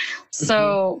Europe.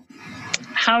 So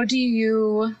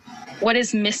what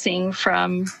is missing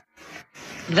from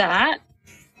that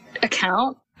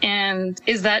account? And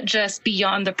is that just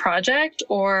beyond the project,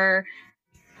 or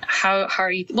how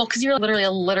are you? Well, because you're literally a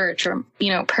literature,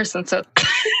 person, so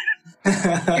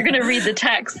you're going to read the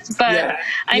text. But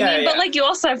but like you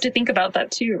also have to think about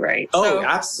that too, right? Oh,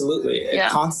 absolutely. Yeah.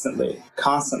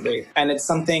 Constantly. And it's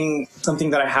something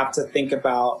that I have to think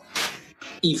about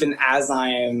even as I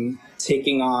am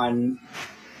taking on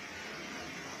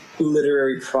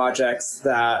literary projects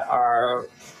that are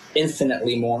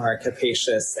infinitely more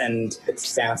capacious and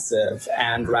expansive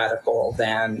and radical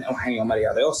than Eugenio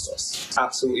Maria de Hostos.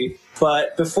 Absolutely.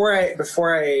 But before I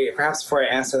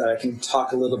answer that, I can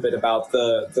talk a little bit about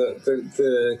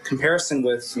the comparison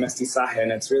with Mestizaje,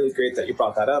 and it's really great that you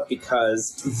brought that up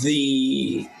because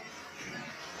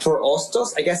for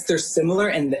Hostos, I guess they're similar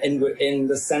in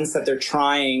the sense that they're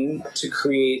trying to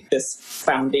create this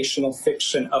foundational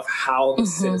fiction of how the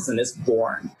citizen is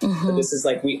born. But this is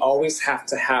like, we always have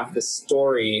to have this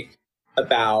story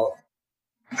about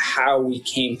how we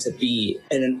came to be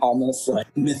in an almost like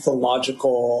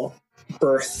mythological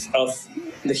birth of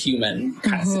the human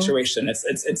kind of situation.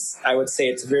 It's I would say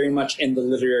it's very much in the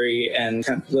literary and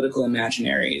kind of political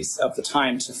imaginaries of the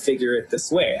time to figure it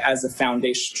this way as a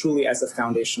foundation, truly as a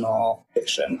foundational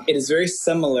fiction. It is very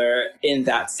similar in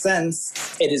that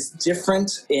sense. It is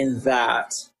different in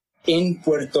that in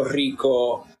Puerto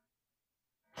Rico,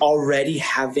 already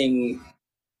having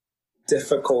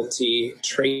difficulty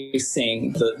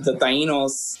tracing the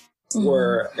Taínos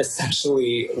were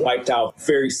essentially wiped out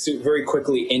very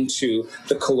quickly into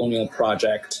the colonial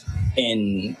project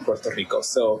in Puerto Rico.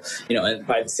 So,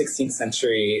 by the 16th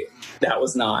century, that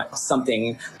was not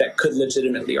something that could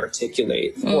legitimately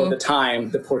articulate for the time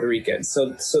the Puerto Ricans.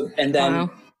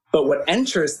 But what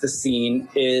enters the scene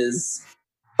is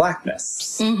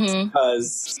Blackness,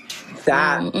 because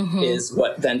that is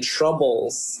what then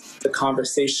troubles the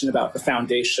conversation about the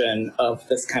foundation of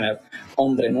this kind of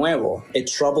hombre nuevo. It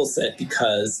troubles it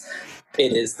because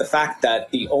it is the fact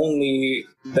that the only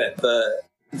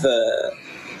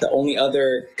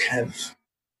other kind of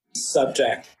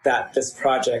subject that this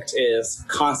project is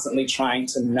constantly trying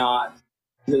to not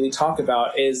really talk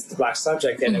about is the Black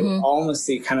subject, and it would almost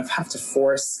kind of have to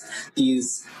force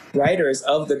these writers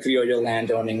of the criollo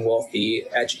landowning, wealthy,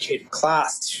 educated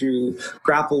class to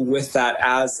grapple with that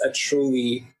as a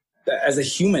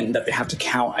human that they have to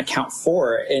account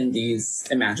for in these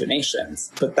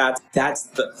imaginations. But that's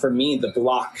for me the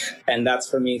block, and that's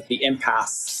for me the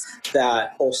impasse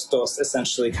that Hostos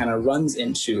essentially kind of runs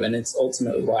into, and it's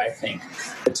ultimately why I think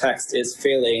the text is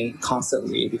failing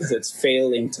constantly, because it's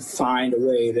failing to find a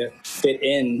way to fit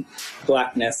in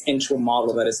Blackness into a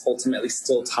model that is ultimately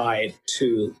still tied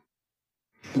to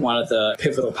one of the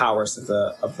pivotal powers of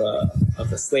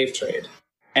the slave trade.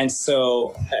 And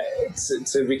so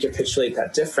to recapitulate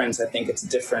that difference, I think it's a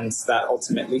difference that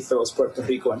ultimately throws Puerto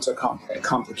Rico into a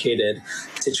complicated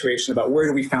situation about where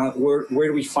do we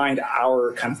find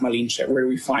our kind of Malinche? Where do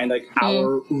we find like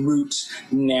our root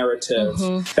narrative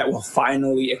that will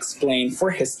finally explain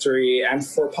for history and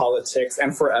for politics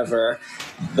and forever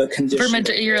the condition.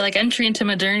 For your like entry into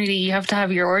modernity, you have to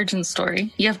have your origin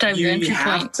story. You have to have your entry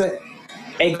point.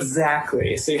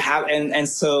 Exactly. So you have, and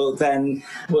so then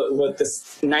what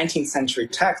this 19th century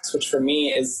text, which for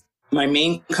me is my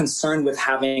main concern with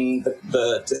having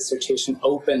the dissertation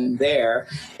open there,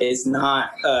 is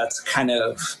not to kind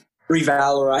of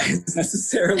revalorize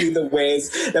necessarily the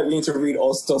ways that we need to read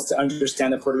Hostos to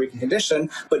understand the Puerto Rican condition,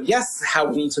 but yes, how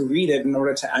we need to read it in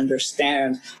order to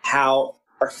understand how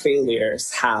our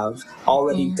failures have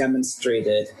already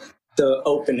demonstrated the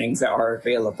openings that are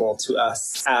available to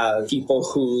us as people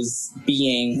whose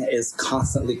being is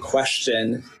constantly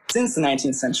questioned since the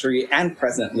 19th century and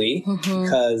presently,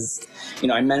 because,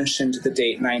 I mentioned the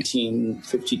date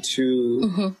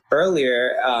 1952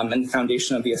 earlier, and the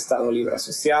foundation of the Estado Libre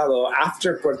Asociado.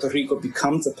 After Puerto Rico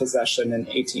becomes a possession in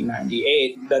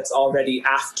 1898, that's already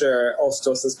after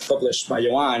Hostos is published by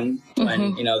Bayoan.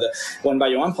 When, when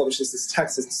Bayoan publishes this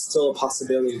text, it's still a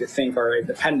possibility to think our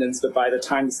independence, but by the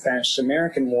time the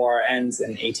Spanish-American War ends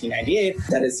in 1898,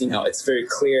 that is, it's very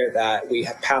clear that we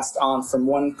have passed on from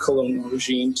one colonial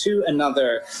regime to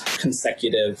another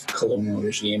consecutive colonial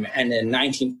regime. And in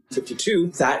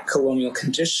 1952, that colonial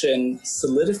condition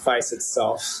solidifies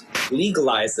itself,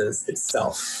 legalizes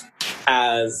itself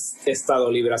as Estado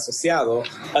Libre Asociado,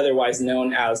 otherwise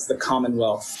known as the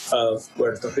Commonwealth of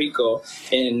Puerto Rico,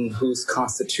 in whose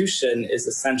constitution is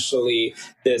essentially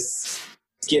this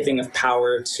giving of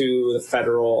power to the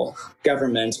federal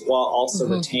government while also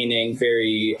retaining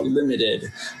very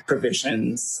limited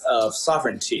provisions of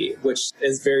sovereignty, which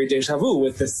is very deja vu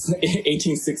with this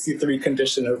 1863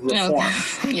 condition of reform.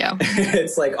 Yeah.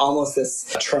 It's like almost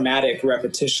this traumatic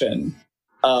repetition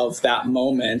of that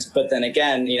moment. But then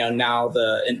again, now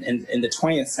in the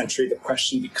 20th century, the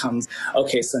question becomes,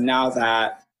 okay, so now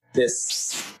that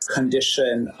this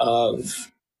condition of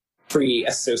free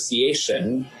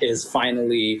association is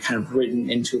finally kind of written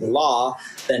into the law,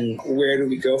 then where do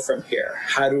we go from here?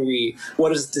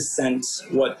 What does dissent,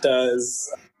 what does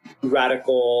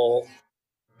radical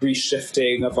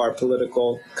reshifting of our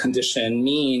political condition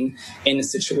mean in a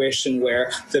situation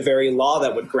where the very law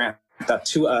that would grant that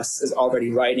to us is already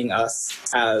writing us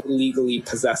as legally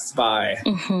possessed by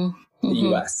the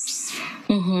U.S.?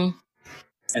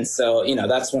 And so,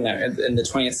 that's when in the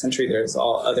 20th century, there's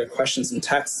all other questions and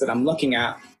texts that I'm looking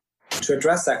at to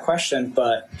address that question.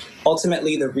 But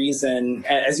ultimately, the reason,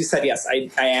 as you said, yes, I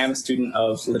am a student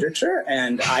of literature,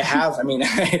 and I have,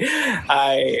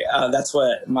 that's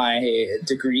what my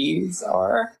degrees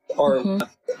are. Or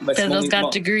those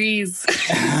got degrees,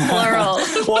 plural.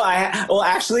 Well,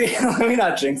 actually, let me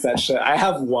not jinx that shit. I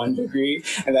have one degree,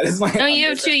 and that is my. No, you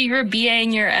have two. You're a BA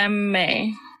and you're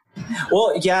MA.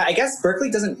 Well, yeah, I guess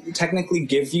Berkeley doesn't technically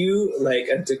give you like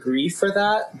a degree for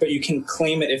that, but you can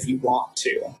claim it if you want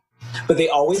to. But they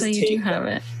always so you take. Do have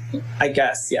it. I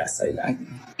guess, yes.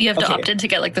 You have to opt in to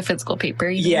get like the physical paper.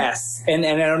 Yes, and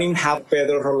I don't even have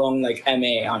Pedro Rolón like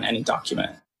MA on any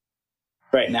document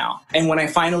right now. And when I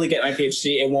finally get my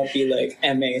PhD, it won't be like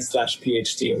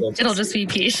MA/PhD. It'll just be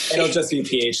PhD. It'll just be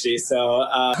PhD. So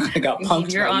I got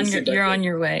punked. You're on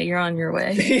your way. You're on your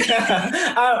way.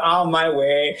 Yeah, I'm on my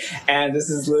way. And this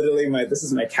is literally my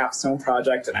capstone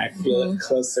project, and I feel it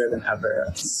closer than ever.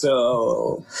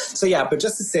 So yeah, but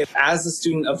just to say, as a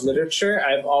student of literature,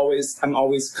 I'm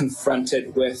always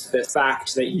confronted with the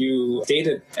fact that you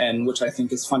stated, and which I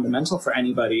think is fundamental for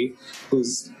anybody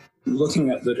who's looking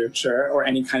at literature or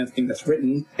any kind of thing that's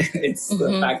written. It's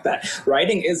the fact that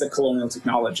writing is a colonial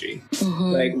technology.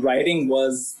 Like writing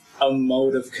was a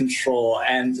mode of control,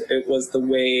 and it was the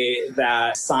way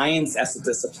that science as a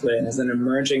discipline, as an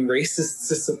emerging racist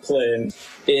discipline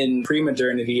in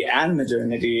pre-modernity and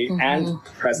modernity and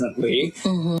presently,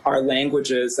 are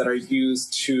languages that are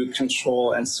used to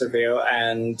control and surveil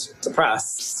and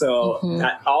suppress. So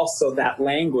that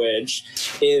language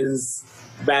is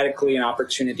radically an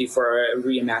opportunity for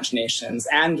reimaginations,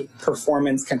 and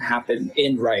performance can happen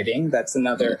in writing. That's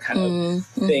another kind of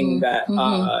thing that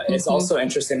is also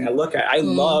interesting to look at. I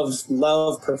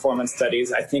love performance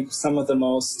studies. I think for me,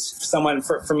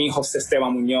 José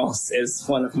Esteban Muñoz is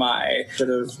one of my sort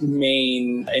of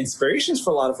main inspirations for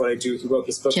a lot of what I do. He wrote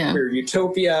this book, Queer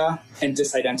Utopia and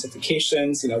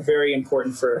Disidentifications, very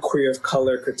important for queer of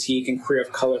color critique and queer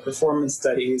of color performance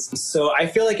studies. So I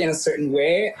feel like in a certain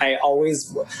way, I always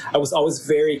was always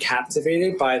very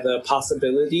captivated by the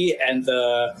possibility and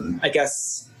the, I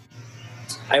guess,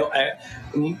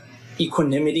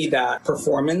 equanimity that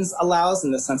performance allows,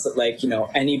 in the sense that, like, you know,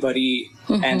 anybody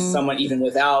and someone even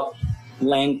without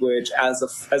language as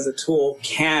a tool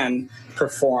can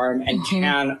perform and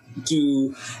can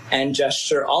do and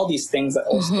gesture all these things that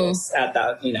Hostos at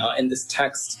that, you know, in this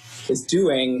text is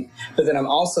doing. But then I'm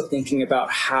also thinking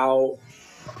about how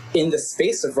in the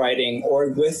space of writing, or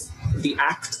with the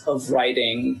act of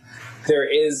writing, there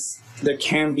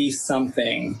can be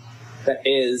something that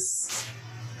is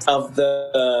of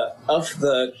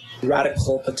the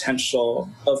radical potential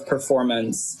of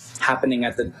performance happening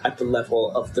at the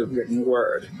level of the written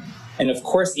word. And of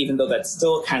course, even though that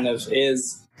still kind of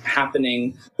is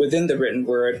happening within the written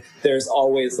word, there's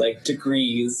always like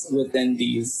degrees within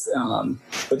these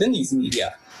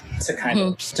media to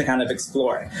kind of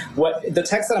explore. What the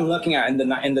text that I'm looking at in the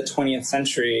 20th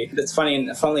century, it's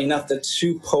funnily enough, the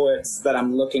two poets that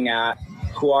I'm looking at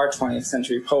who are 20th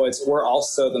century poets were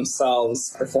also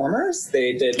themselves performers.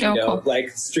 They did,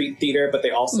 like street theater, but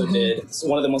they also did, so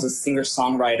one of them was a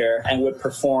singer-songwriter and would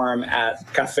perform at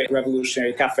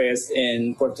revolutionary cafes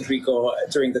in Puerto Rico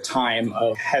during the time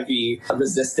of heavy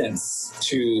resistance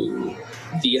to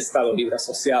the Estado Libre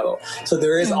Asociado. So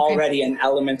there is already an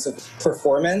element of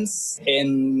performance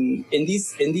in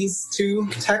these two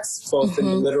texts, both in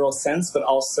the literal sense, but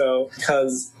also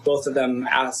because both of them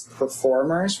as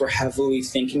performers were heavily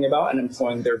thinking about and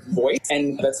employing their voice.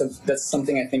 And that's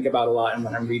something I think about a lot. And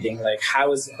when I'm reading, like,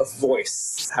 how is a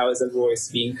voice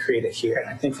being created here? And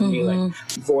I think for me, like,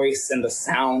 voice and the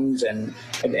sound and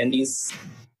these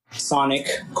sonic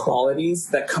qualities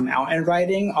that come out in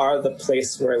writing are the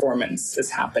place where performance is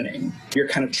happening. You're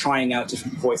kind of trying out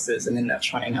different voices, and in that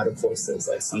trying out of voices,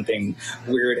 like, something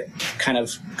weird kind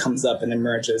of comes up and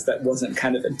emerges that wasn't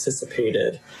kind of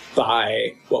anticipated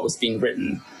by what was being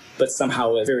written, but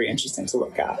somehow is very interesting to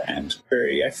look at and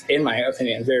very, in my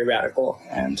opinion, very radical,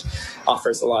 and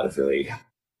offers a lot of really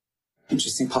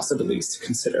interesting possibilities to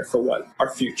consider for what our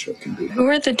future can be. Who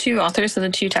were the two authors of the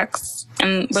two texts?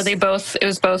 And were they both, it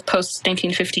was both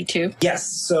post-1952? Yes.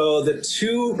 So the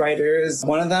two writers,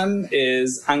 one of them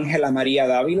is Ángela María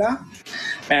Dávila.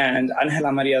 And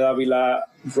Ángela María Dávila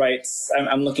writes,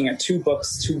 I'm looking at two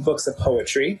books of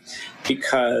poetry,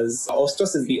 because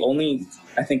Hostos is the only,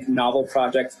 I think, novel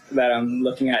project that I'm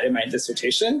looking at in my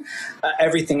dissertation.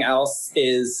 Everything else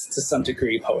is, to some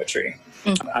degree, poetry.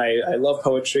 I love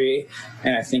poetry,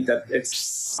 and I think that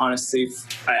it's honestly,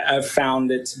 I've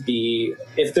found it to be,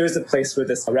 if there's a place where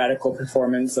this radical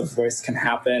performance of voice can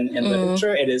happen in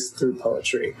literature, it is through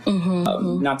poetry.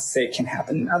 Not to say it can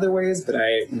happen in other ways, but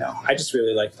I just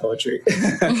really like poetry.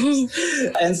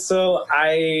 And so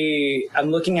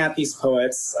I'm looking at these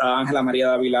poets. Ángela María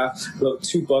Dávila wrote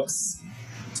two books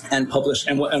and published,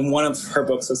 and one of her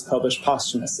books was published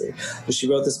posthumously. So she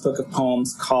wrote this book of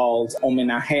poems called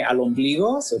Homenaje al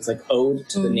Ombligo, so it's like Ode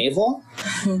to the Navel.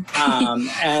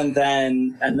 And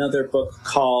then another book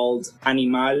called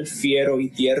Animal Fiero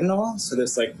y Tierno, so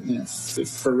there's like,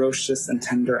 ferocious and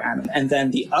tender animal. And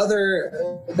then the other,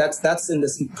 that's in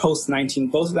this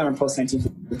post-19, both of them are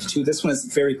post-1952. This one is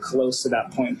very close to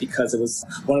that point, because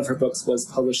one of her books was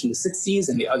published in the 60s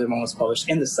and the other one was published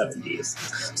in the 70s.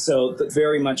 So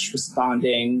very much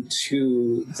responding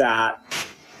to that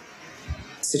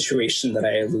situation that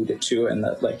I alluded to, and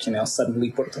that,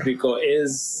 suddenly Puerto Rico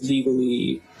is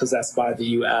legally possessed by the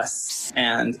U.S.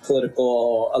 and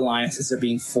political alliances are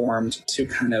being formed to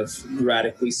kind of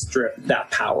radically strip that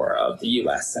power of the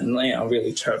U.S. and,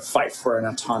 really try to fight for an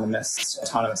autonomous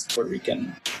Puerto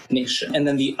Rican nation. And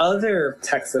then the other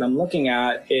text that I'm looking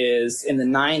at is in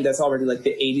the that's already like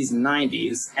the 80s and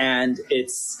 90s, and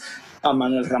it's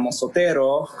Manuel Ramos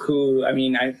Otero, who, I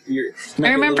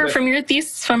remember from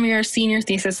your senior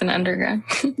thesis in undergrad.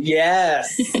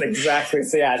 Yes, exactly.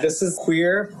 So yeah, this is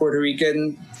queer Puerto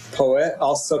Rican poet,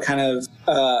 also kind of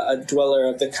a dweller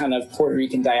of the kind of Puerto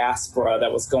Rican diaspora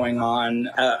that was going on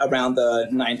around the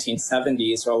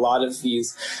 1970s, where a lot of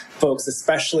these folks,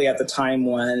 especially at the time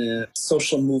when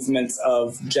social movements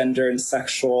of gender and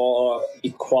sexual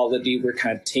equality were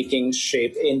kind of taking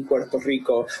shape in Puerto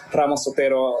Rico, Ramos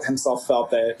Otero himself felt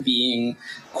that being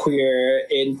queer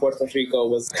in Puerto Rico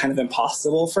was kind of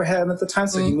impossible for him at the time.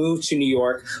 So he moved to New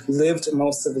York, lived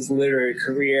most of his literary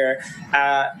career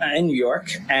in New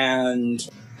York, and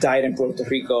died in Puerto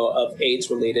Rico of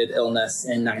AIDS-related illness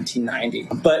in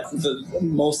 1990. But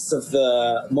most of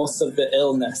the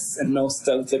illness and most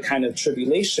of the kind of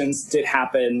tribulations did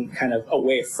happen kind of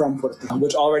away from Puerto Rico,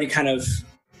 which already kind of,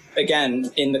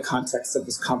 again, in the context of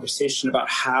this conversation about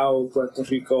how Puerto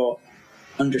Rico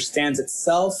understands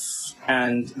itself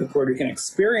and the Puerto Rican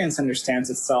experience understands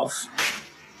itself,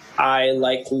 I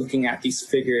like looking at these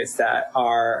figures that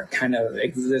are kind of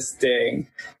existing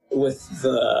with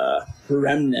the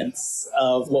remnants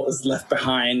of what was left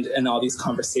behind in all these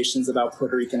conversations about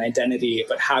Puerto Rican identity.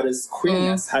 But how does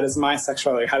queerness, how does my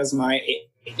sexuality, how does my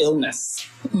illness,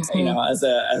 you know, as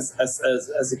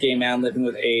a gay man living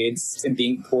with AIDS and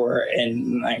being poor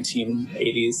in the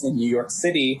 1980s in New York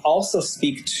City, also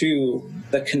speak to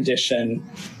the condition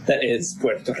that is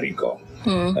Puerto Rico.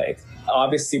 Like,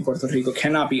 obviously, Puerto Rico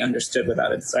cannot be understood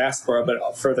without its diaspora,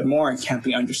 but furthermore, it can't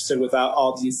be understood without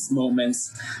all these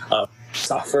moments of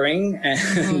suffering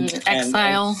and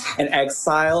exile and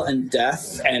exile and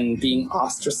death and being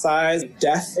ostracized.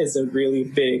 Death is a really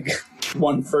big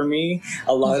one for me.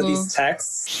 A lot of these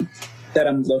texts that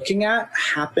I'm looking at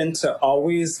happen to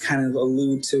always kind of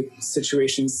allude to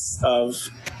situations of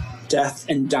death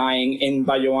and dying. In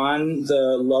Bayoan,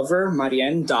 the lover,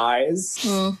 Marien, dies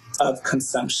of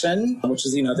consumption, which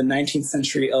is, you know, the 19th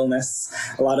century illness.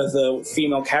 A lot of the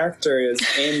female characters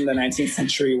in the 19th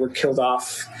century were killed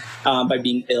off by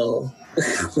being ill,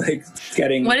 like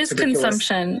getting What is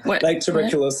consumption? Like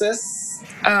tuberculosis.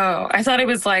 What? Oh, I thought it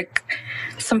was like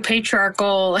some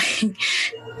patriarchal, like,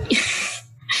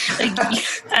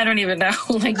 I don't even know.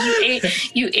 Like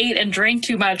you ate and drank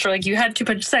too much, or like you had too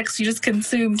much sex, you just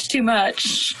consumed too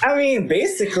much. I mean,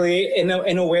 basically, in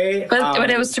a way. But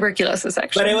it was tuberculosis,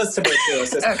 actually. But it was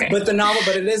tuberculosis. Okay. But the novel,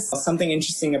 but it is something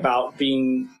interesting about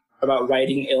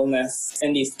writing illness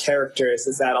in these characters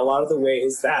is that a lot of the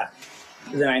ways that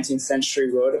the 19th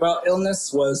century wrote about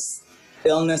illness was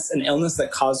illness that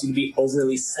caused you to be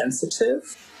overly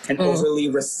sensitive and overly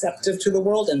receptive to the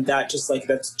world, and that's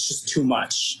just too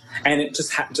much, and it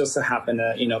just so happened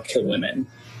to, you know, kill women.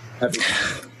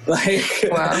 Like,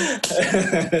 wow.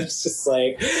 It's just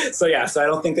like, so yeah. So I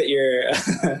don't think that you're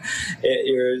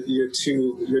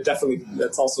definitely,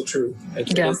 that's also true.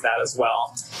 It is that as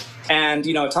well. And,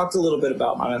 you know, I talked a little bit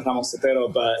about Manuel Ramos Otero,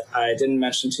 but I didn't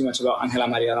mention too much about Angela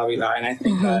Maria Davila. And I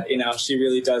think that, you know, she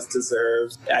really does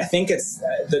deserve, I think it's,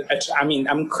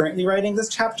 I'm currently writing this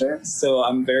chapter, so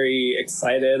I'm very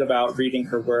excited about reading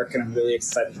her work, and I'm really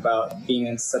excited about being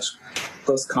in such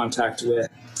close contact with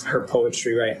her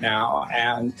poetry right now.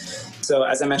 And so,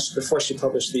 as I mentioned before, she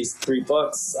published these 3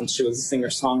 books. She was a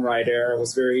singer-songwriter,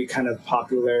 was very kind of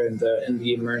popular in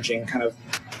the emerging kind of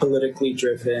politically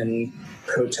driven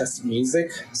protest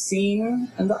music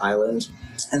scene in the island.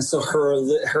 And so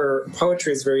her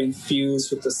poetry is very infused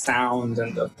with the sound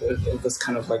and of this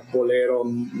kind of like bolero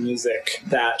music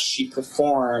that she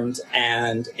performed.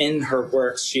 And in her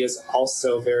works, she is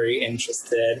also very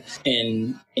interested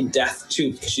in death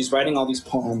too, because she's writing all these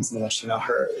poems in which, you know,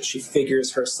 she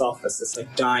figures herself as this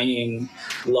like dying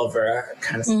lover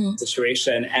kind of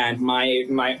situation. And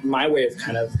my way of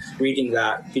kind of reading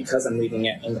that, because I'm reading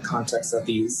it in the context of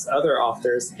these other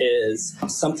authors, is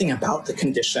something about the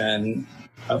condition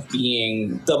of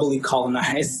being doubly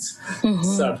colonized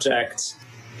subject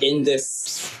in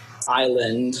this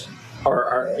island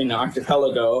or you know,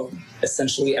 archipelago,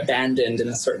 essentially abandoned in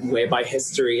a certain way by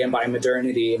history and by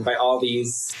modernity and by all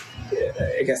these,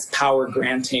 I guess,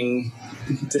 power-granting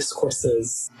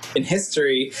discourses in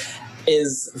history,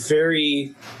 is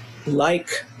very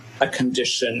like a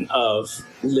condition of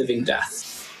living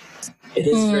death. It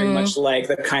is very much like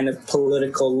the kind of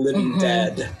political living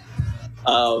dead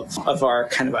of our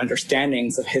kind of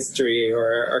understandings of history,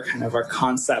 or kind of our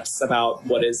concepts about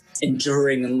what is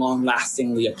enduring and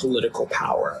long-lastingly a political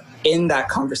power. In that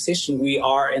conversation, we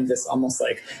are in this almost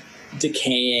like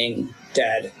decaying,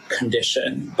 dead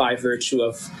condition by virtue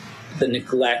of the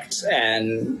neglect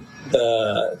and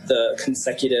the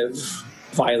consecutive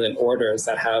violent orders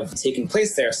that have taken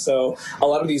place there. So a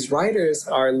lot of these writers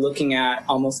are looking at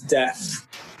almost death.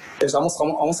 There's almost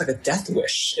like a death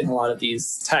wish in a lot of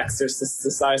these texts. There's this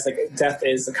desire, like death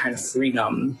is a kind of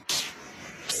freedom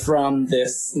from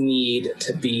this need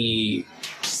to be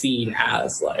seen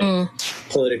as like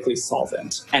politically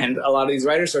solvent. And a lot of these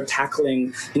writers are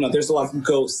tackling, you know, there's a lot of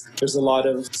ghosts. There's a lot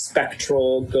of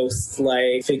spectral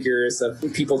ghost-like figures of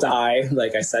people die,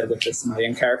 like I said, with this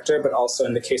Marian character, but also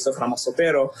in the case of Ramos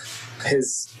Otero,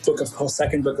 his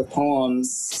second book of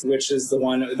poems, which is the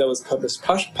one that was published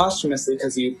posthumously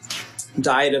because he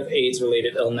died of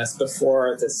AIDS-related illness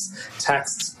before this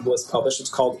text was published. It's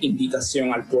called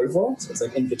Invitación al Polvo, so it's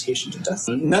like invitation to dust.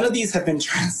 None of these have been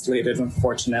translated,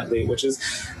 unfortunately, which is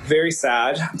very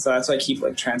sad. So that's why I keep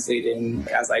like translating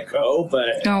as I go.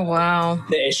 But oh wow,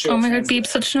 the issue. Oh my God, Beep,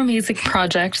 such an amazing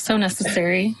project, so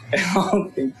necessary.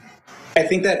 I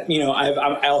think that,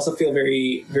 I also feel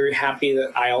very, very happy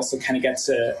that I also kind of get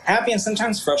to happy and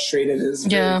sometimes frustrated. Is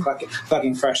really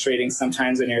fucking frustrating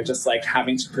sometimes when you're just like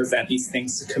having to present these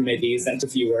things to committees and to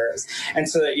viewers and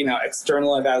to,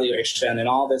 external evaluation and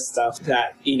all this stuff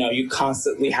that, you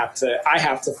constantly I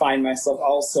have to find myself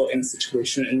also in a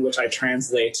situation in which I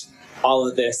translate all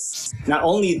of this, not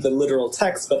only the literal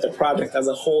text, but the project as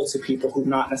a whole to people who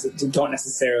don't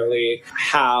necessarily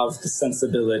have the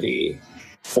sensibility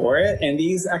for it in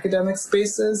these academic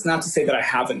spaces. Not to say that I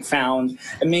haven't found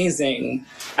amazing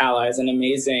allies and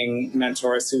amazing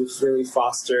mentors who've really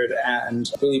fostered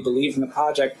and really believe in the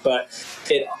project, but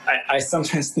I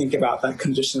sometimes think about that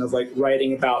condition of like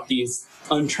writing about these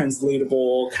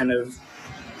untranslatable kind of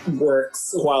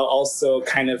works while also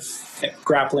kind of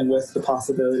grappling with the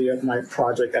possibility of my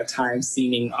project at times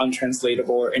seeming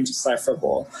untranslatable or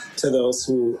indecipherable to those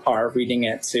who are reading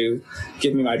it to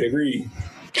give me my degree.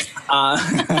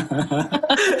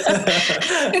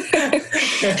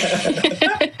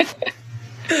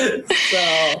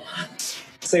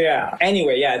 So yeah.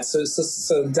 Anyway, yeah. So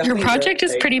definitely your project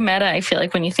is pretty meta. I feel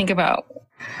like when you think about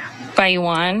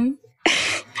Baiyuan,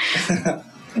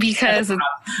 because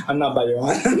I'm not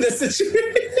Baiyuan in this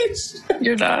situation.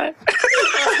 You're not.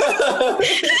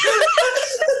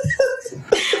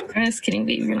 I'm just kidding,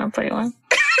 babe. You're not Baiyuan.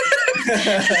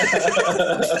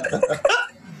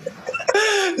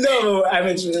 No, I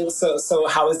mean, so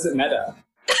how is it meta?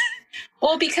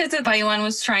 Well, because Baiyuan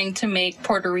was trying to make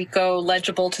Puerto Rico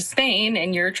legible to Spain,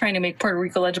 and you're trying to make Puerto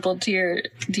Rico legible to your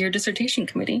dissertation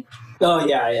committee. Oh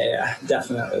yeah,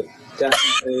 definitely,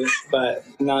 but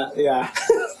not no,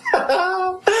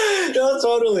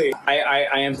 totally. I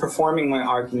am performing my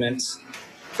argument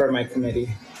for my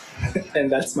committee,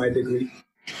 and that's my degree.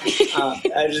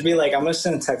 I'd just be like, I'm just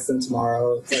gonna text them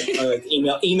tomorrow, like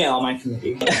email my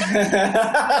committee.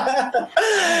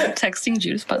 Texting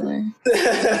Judas Butler.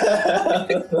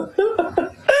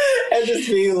 And just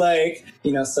be like,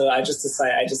 so I just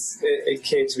decided, it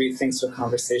came to be things for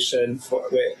conversation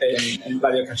in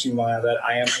Radio Kachimoya that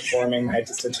I am performing my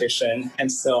dissertation.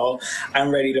 And so I'm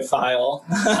ready to file.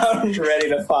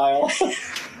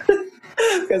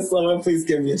 Can someone please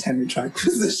give me a tenure track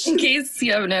position? In case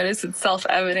you haven't noticed, it's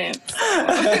self-evident.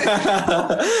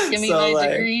 Give me my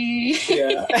degree.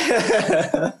 Yeah.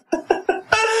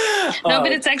 No,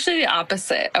 but it's actually the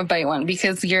opposite of Baiyuan,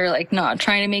 because you're like not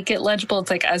trying to make it legible.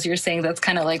 It's like, as you're saying, that's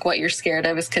kind of like what you're scared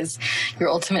of, is because you're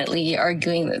ultimately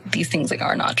arguing that these things like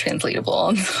are not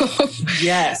translatable.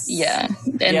 Yes. Yeah.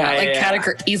 And not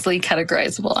easily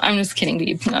categorizable. I'm just kidding,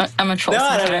 dude. I'm a troll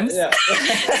sometimes. No,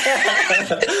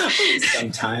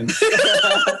 sometimes.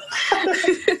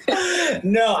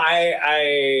 No,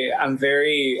 I'm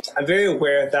very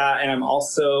aware of that, and I'm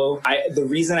also the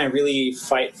reason I really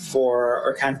fight for,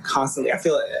 or kind of constantly, I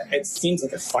feel it seems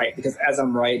like a fight, because as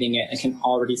I'm writing it, I can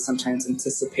already sometimes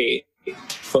anticipate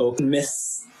folk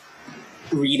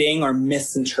misreading or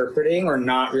misinterpreting, or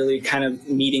not really kind of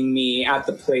meeting me at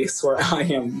the place where I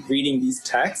am reading these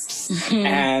texts,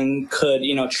 and could,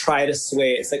 try to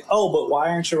sway. It's like, oh, but why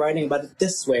aren't you writing about it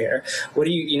this way? Or what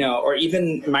do you, or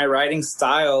even my writing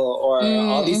style, or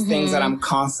all these things that I'm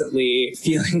constantly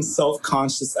feeling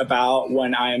self-conscious about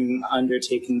when I'm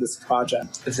undertaking this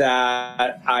project,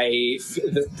 that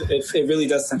it really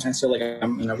does sometimes feel like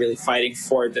I'm, really fighting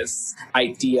for this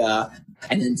idea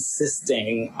and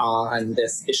insisting on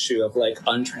this issue of like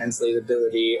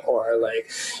untranslatability, or like,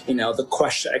 the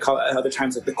question, I call it other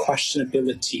times like the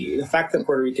questionability, the fact that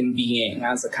Puerto Rican being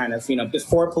as a kind of,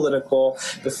 before political,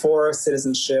 before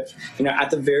citizenship, at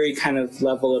the very kind of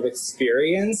level of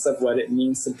experience of what it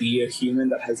means to be a human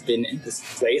that has been in this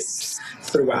place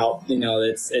throughout,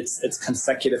 its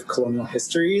consecutive colonial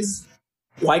histories.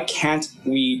 Why can't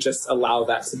we just allow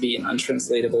that to be an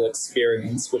untranslatable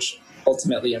experience, which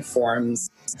ultimately informs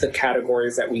the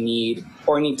categories that we need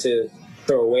or need to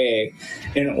throw away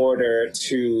in order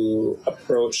to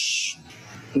approach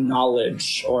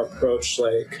knowledge or approach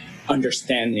like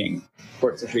understanding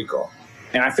Puerto Rico?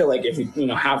 And I feel like if we,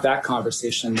 have that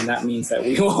conversation, then that means that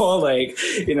we will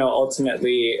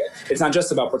ultimately, it's not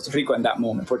just about Puerto Rico in that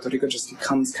moment. Puerto Rico just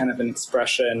becomes kind of an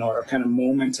expression or a kind of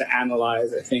moment to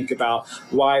analyze, I think, about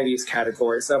why these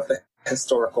categories of the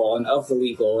historical and of the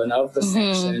legal and of the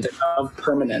sanctioned and of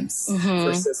permanence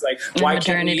versus like why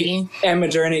modernity.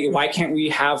 Why can't we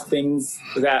have things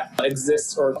that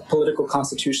exist, or political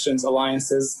constitutions,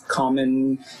 alliances,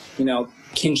 common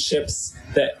kinships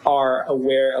that are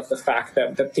aware of the fact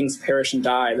that things perish and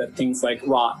die, that things like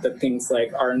rot, that things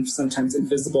like are sometimes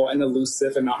invisible and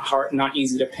elusive and not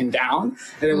easy to pin down,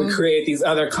 and then we create these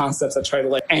other concepts that try to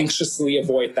like anxiously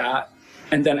avoid that,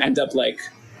 and then end up like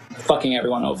fucking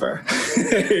everyone over.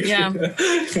 Yeah.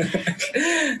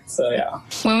 So, yeah.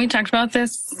 When we talked about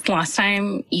this last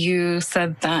time, you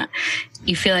said that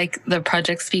you feel like the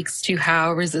project speaks to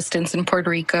how resistance in Puerto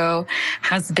Rico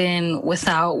has been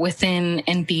without, within,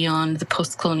 and beyond the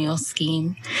post-colonial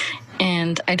scheme.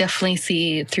 And I definitely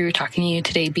see through talking to you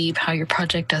today, Beeb, how your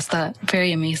project does that.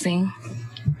 Very amazing.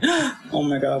 Oh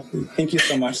my God. Thank you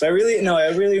so much. It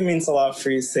really means a lot for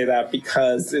you to say that,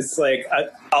 because it's like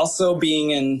also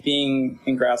being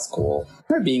in grad school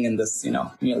or being in this,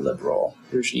 neoliberal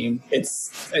regime,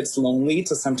 it's lonely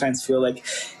to sometimes feel like,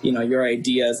 your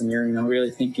ideas and you're,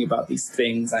 really thinking about these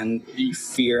things, and you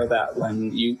fear that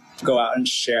when you go out and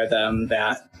share them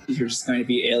that you're just going to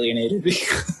be alienated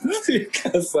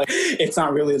because like it's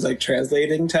not really like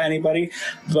translating to anybody.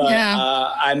 But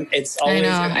yeah. It's always.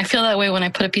 I know. I feel that way when I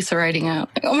put a piece of writing out.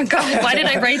 Like, oh my God, why did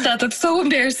I write that? That's so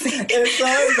embarrassing. It's so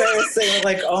embarrassing.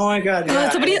 Like, oh my God. Yeah.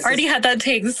 Somebody already had that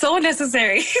take. It's so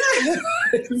unnecessary.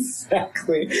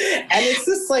 Exactly. And it's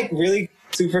this like really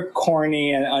super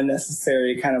corny and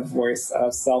unnecessary kind of voice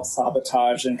of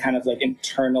self-sabotage and kind of like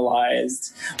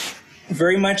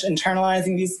very much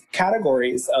internalizing these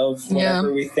categories of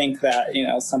whatever we think that,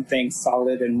 something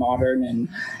solid and modern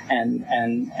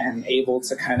and able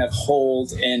to kind of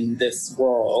hold in this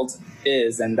world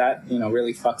is. And that,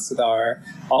 really fucks with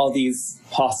all these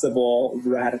possible,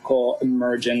 radical,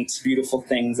 emergent, beautiful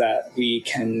things that we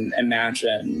can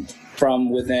imagine from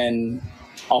within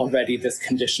already this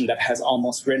condition that has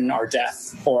almost written our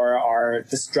death or our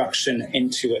destruction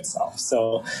into itself.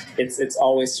 So it's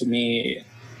always, to me,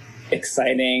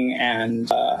 exciting and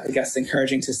I guess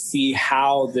encouraging to see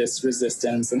how this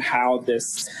resistance and how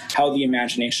the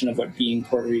imagination of what being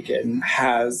Puerto Rican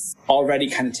has already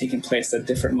kind of taken place at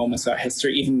different moments of our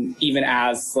history, even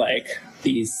as like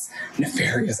these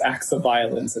nefarious acts of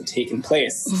violence have taken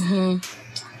place. Mm-hmm.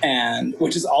 And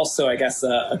which is also, I guess,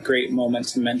 a great moment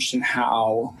to mention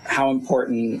how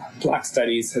important Black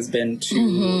Studies has been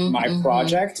to my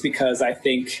project, because I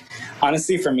think,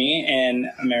 honestly, for me,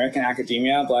 in American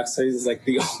academia, Black Studies is like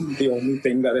the only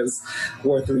thing that is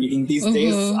worth reading these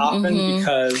days, often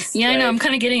because... Yeah, I know. I'm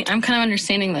kind of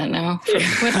understanding that now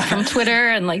from Twitter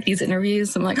and like these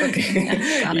interviews. I'm like, okay,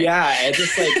 got it. Yeah, it's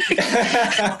just like...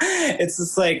 it's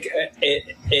just like,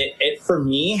 it for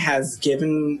me has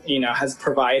given, has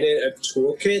provided a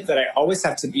toolkit that I always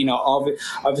have to,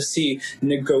 obviously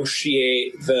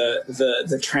negotiate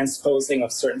the transposing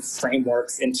of certain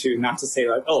frameworks into, not to say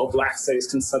like, oh, Black Studies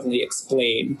can suddenly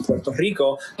explain Puerto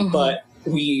Rico, but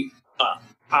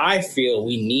I feel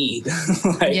we need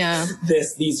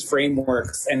these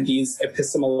frameworks and these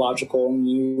epistemological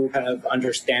new kind of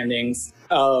understandings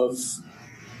of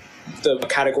the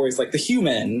categories like the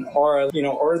human or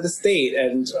the state,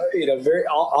 and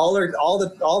all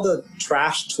the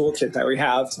trash toolkit that we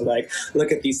have to like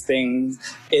look at these things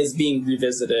is being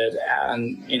revisited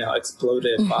and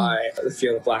exploded by the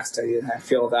field of Black Studies. And I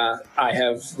feel that I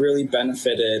have really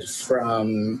benefited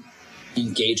from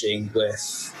engaging with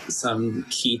some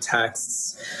key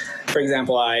texts. For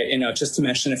example, just to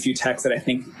mention a few texts that I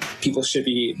think people should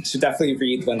definitely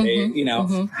read when they,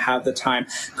 have the time.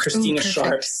 Christina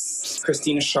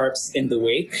Sharp's In the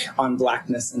Wake on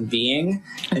Blackness and Being.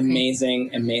 Okay.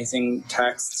 Amazing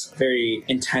text, very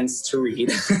intense to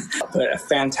read, but a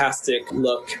fantastic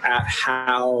look at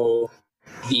how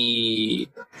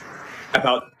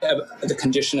about the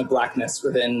condition of Blackness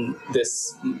within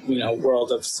this,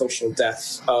 world of social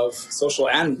death, of social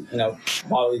and,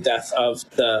 bodily death of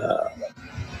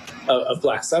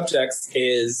Black subjects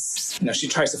is, she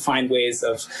tries to find ways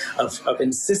of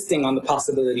insisting on the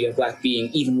possibility of Black being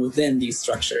even within these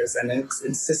structures, and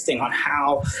insisting on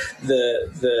how the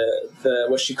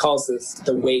what she calls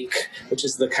the wake, which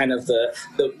is the kind of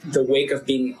the wake of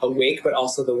being awake, but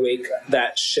also the wake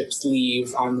that ships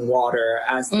leave on the water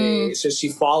as they. So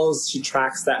she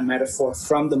tracks that metaphor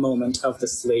from the moment of the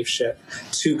slave ship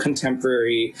to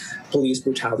contemporary police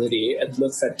brutality. It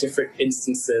looks at different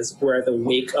instances where the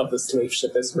wake of the slave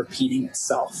ship is repeating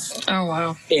itself. Oh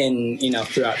wow!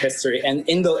 Throughout history,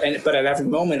 but at every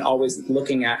moment, always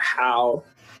looking at how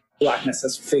Blackness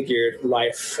has figured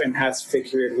life and has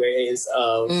figured ways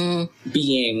of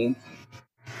being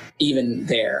even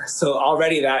there. So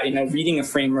already that, reading a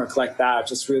framework like that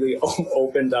just really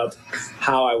opened up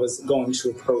how I was going to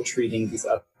approach reading these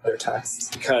other texts,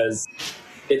 because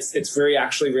it's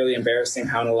really embarrassing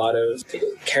how in a lot of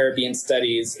Caribbean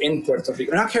studies in Puerto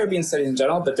Rico, not Caribbean studies in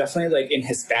general, but definitely like in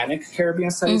Hispanic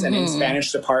Caribbean studies and in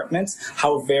Spanish departments,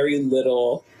 how very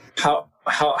little, how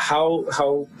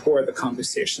poor the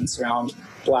conversations around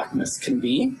Blackness can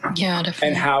be. Yeah, definitely.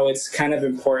 And how it's kind of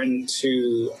important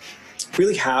to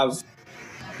really have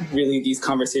really these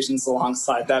conversations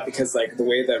alongside that, because like the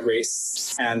way that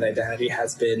race and identity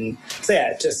has been, so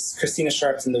yeah, just Christina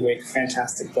Sharp's In the Wake,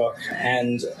 fantastic book,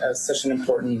 and such an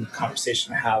important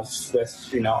conversation to have with,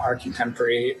 you know, our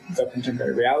contemporary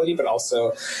reality, but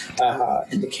also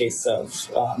in the case of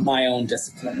my own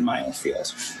discipline and my own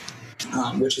field.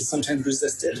 Which is sometimes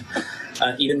resisted,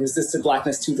 even resisted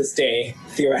Blackness to this day,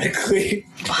 theoretically.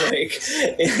 Like,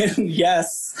 and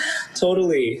yes,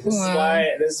 totally. This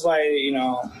is why, you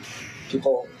know,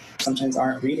 people sometimes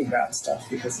aren't reading that stuff,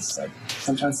 because it's like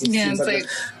sometimes it seems like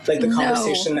the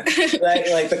conversation,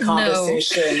 like the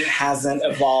conversation hasn't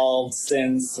evolved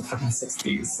since the fucking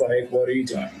 60s. Like, what are you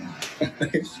doing?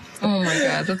 Oh my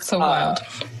God, that's so wild.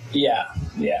 Yeah.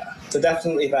 So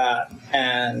definitely that.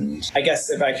 And I guess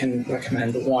if I can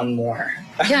recommend one more.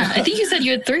 Yeah, I think you said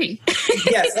you had 3.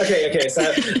 Yes. Okay. So,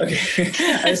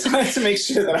 I just wanted to make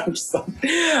sure that I'm just like,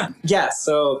 yeah.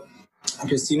 So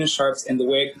Christina Sharp's In the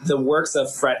Wake, the works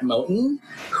of Fred Moten,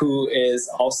 who is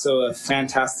also a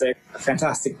fantastic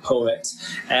poet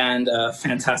and a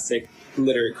fantastic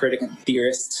literary critic and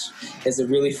theorist, is a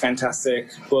really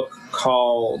fantastic book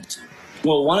called,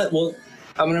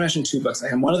 I'm going to mention 2 books.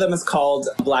 One of them is called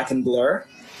Black and Blur.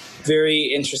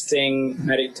 Very interesting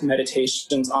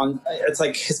meditations on, it's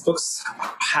like his books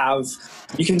have,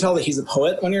 you can tell that he's a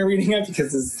poet when you're reading it,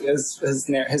 because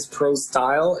his prose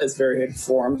style is very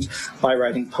informed by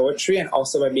writing poetry, and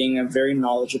also by being a very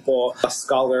knowledgeable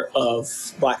scholar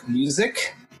of Black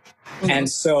music. Mm-hmm. And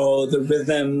so the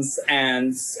rhythms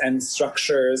and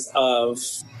structures of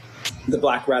the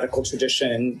Black radical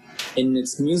tradition in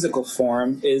its musical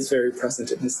form is very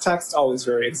present in his text, always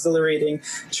very exhilarating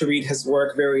to read his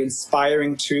work, very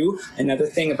inspiring too. Another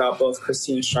thing about both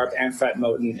Christina Sharp and Fred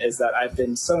Moten is that I've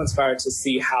been so inspired to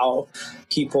see how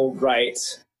people write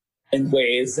in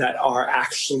ways that are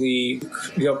actually,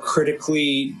 you know,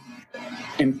 critically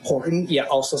important, yet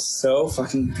also so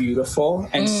fucking beautiful,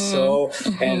 and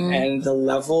and the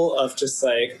level of just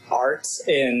like art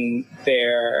in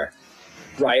their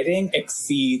writing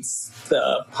exceeds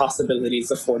the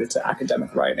possibilities afforded to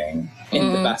academic writing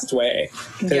in the best way.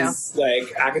 Because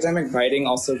like academic writing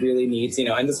also really needs, you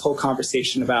know, and this whole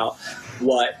conversation about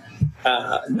what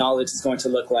knowledge is going to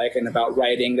look like and about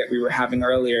writing that we were having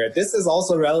earlier, this is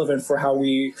also relevant for how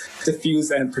we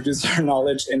diffuse and produce our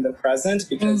knowledge in the present,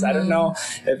 because I don't know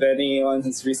if anyone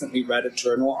has recently read a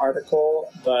journal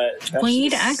article, but you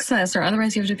need access, or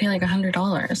otherwise you have to pay like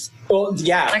 $100. Well,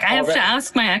 yeah, like I have to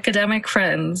ask my academic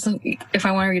friends if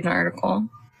I want to read an article.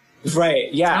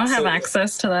 Right, yeah. I don't have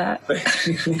access to that.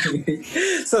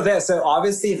 So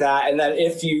obviously that, and then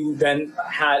if you then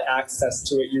had access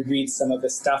to it, you read some of the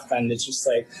stuff, and it just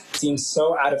like seems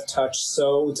so out of touch,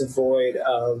 so devoid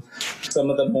of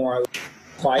some of the more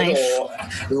vital,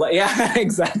 yeah,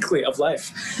 exactly, of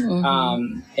life.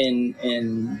 And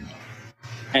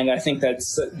I think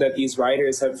that these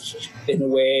writers have, in a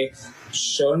way,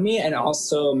 shown me and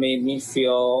also made me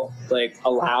feel like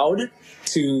allowed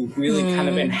to really kind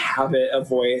of inhabit a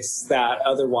voice that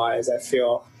otherwise I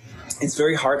feel it's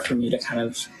very hard for me to kind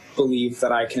of believe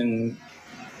that I can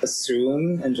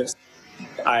assume, and just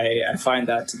I find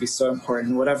that to be so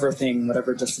important. Whatever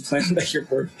discipline that you're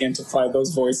working in, to find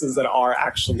those voices that are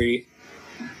actually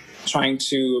trying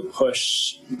to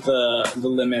push the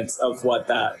limits of what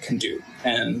that can do.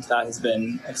 And that has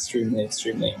been extremely,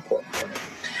 extremely important for me.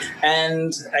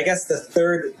 And I guess the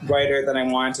third writer that I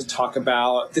wanted to talk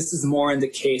about, this is more in the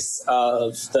case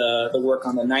of the work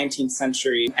on the 19th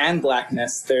century and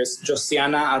Blackness. There's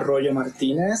Josiana Arroyo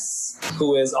Martinez,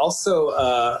 who is also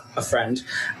a friend.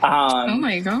 Oh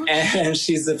my God. And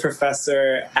she's a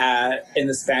professor in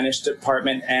the Spanish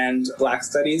department and Black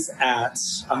Studies at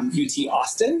UT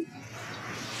Austin.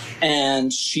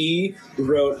 And she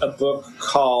wrote a book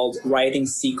called Writing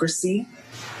Secrecy.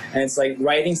 And it's like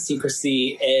writing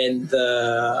secrecy in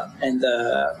the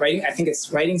writing. I think it's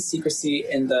writing secrecy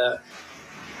in the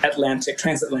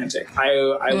transatlantic. I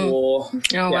will. Oh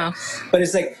yeah. Wow. But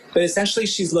essentially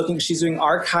she's doing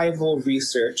archival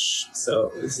research.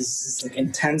 So this is like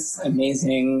intense,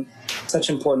 amazing, such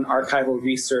important archival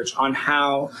research on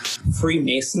how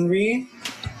Freemasonry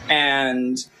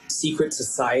and secret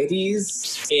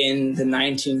societies in the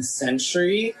 19th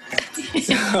century.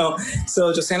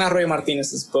 So Josiana Arroyo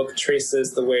Martinez's book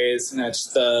traces the ways in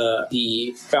which the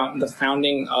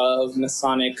founding of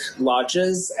Masonic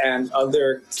lodges and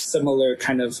other similar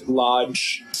kind of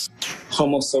lodge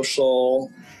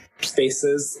homosocial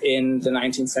spaces in the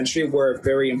 19th century were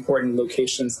very important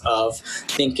locations of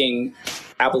thinking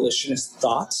abolitionist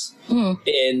thought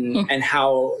and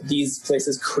how these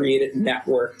places created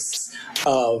networks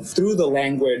through the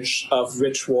language of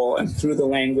ritual and through the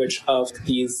language of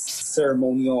these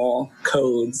ceremonial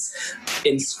codes,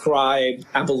 inscribed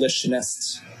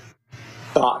abolitionist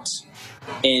thought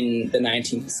in the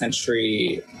 19th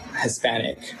century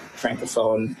Hispanic,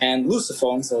 Francophone, and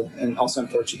Lusophone, and also in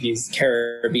Portuguese,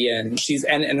 Caribbean.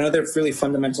 And another really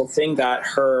fundamental thing that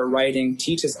her writing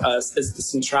teaches us is the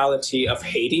centrality of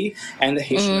Haiti and the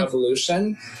Haitian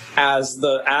Revolution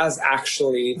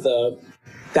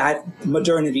that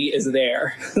modernity is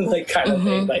there, like kind of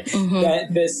thing, like that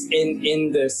this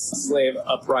in this slave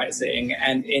uprising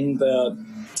and in the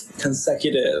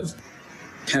consecutive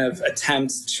kind of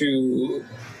attempts to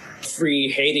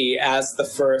free Haiti as the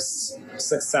first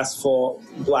successful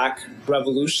Black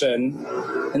revolution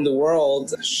in the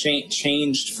world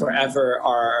changed forever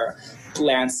our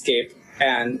landscape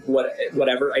and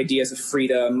whatever ideas of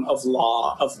freedom, of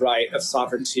law, of right, of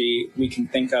sovereignty we can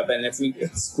think of. And if we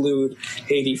exclude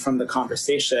Haiti from the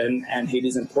conversation and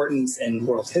Haiti's importance in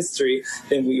world history,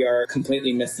 then we are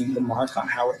completely missing the mark on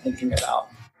how we're thinking about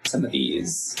some of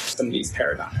these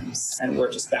paradigms. And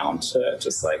we're just bound to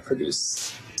just like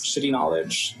produce shitty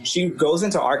knowledge. She goes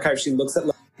into archives, she looks at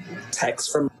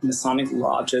texts from Masonic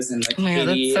lodges in like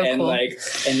Haiti so and cool. like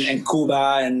and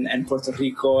Cuba and Puerto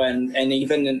Rico and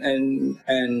even in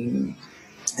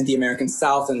the American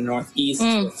South and Northeast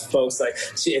with folks like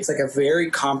it's like a very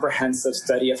comprehensive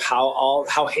study of how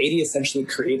Haiti essentially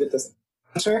created this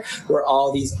culture where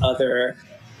all these other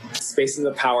spaces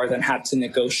of power then had to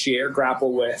negotiate or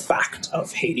grapple with the fact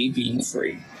of Haiti being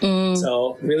free.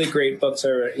 So really great book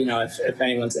to, if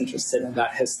anyone's interested in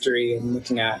that history and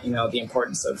looking at, the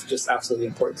importance of just absolutely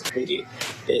the importance of Haiti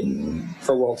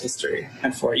for world history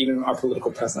and for even our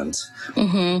political present.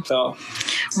 So, oh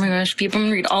my gosh, people, I'm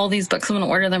going to read all these books. I'm going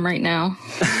to order them right now.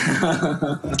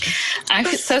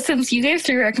 So since you gave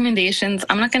 3 recommendations,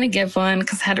 I'm not going to give one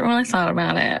because I hadn't really thought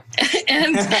about it.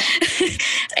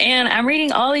 and I'm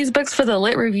reading all these books for the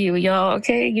lit review, y'all.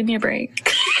 Okay, give me a break.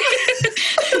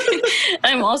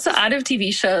 I'm also out of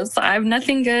TV shows, so I have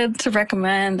nothing good to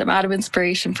recommend. I'm out of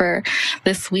inspiration for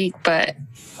this week, but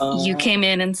you came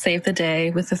in and saved the day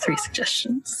with the 3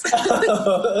 suggestions.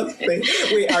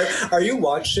 Wait, are you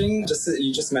watching,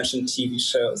 you just mentioned TV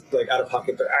shows, like out of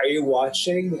pocket, but are you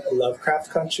watching Lovecraft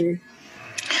Country?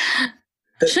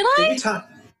 Should I?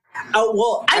 Oh,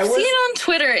 well, I've seen it on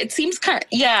Twitter. It seems kind of,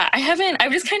 I haven't,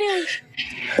 I've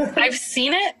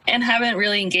seen it and haven't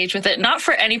really engaged with it. Not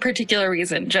for any particular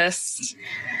reason, just,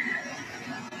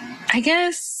 I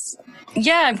guess,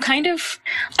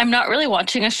 I'm not really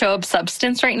watching a show of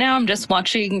substance right now. I'm just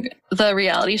watching the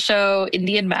reality show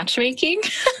Indian Matchmaking.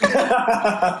 Which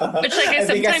I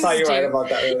think I saw you write about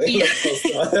that really.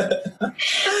 Yeah.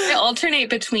 I alternate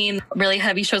between really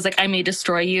heavy shows like I May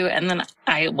Destroy You, and then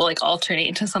I will alternate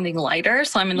into something lighter.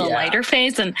 So I'm in the lighter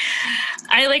phase, and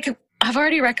I've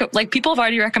already people have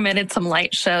already recommended some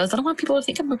light shows. I don't want people to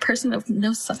think I'm a person of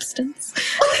no substance.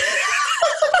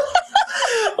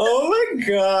 Oh my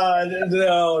God.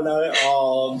 No, not at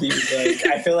all.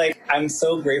 I feel like I'm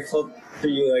so grateful for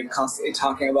you constantly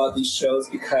talking about these shows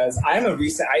because I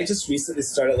just recently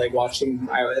started watching,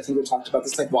 I think we talked about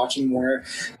this, watching more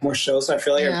shows. So I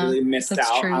feel like I really missed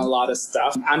out on a lot of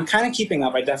stuff. I'm kind of keeping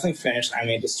up. I definitely finished I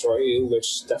May Destroy You,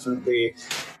 which definitely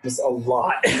was a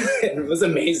lot. It was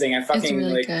amazing. I fucking it's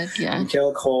really good. Yeah.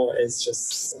 Michaela Cole is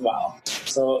just wow.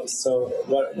 So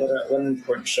what an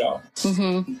important show.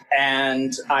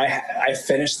 And I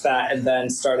finished that and then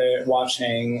started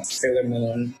watching Sailor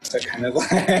Moon to kind of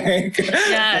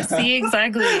yeah, see,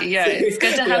 exactly. Yeah, it's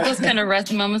good to have those kind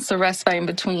of moments of respite in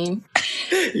between.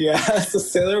 Yeah, so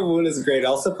Sailor Moon is great. It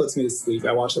also puts me to sleep.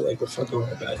 I watch it before going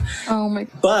to bed. Oh my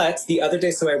God. But the other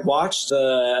day, so I watched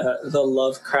the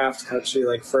Lovecraft Country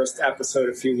first episode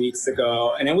a few weeks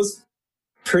ago, and it was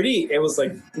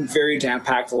very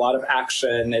jam-packed, a lot of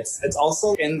action. It's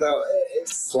also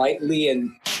it's slightly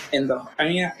in the,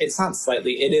 it's not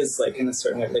slightly, it is in a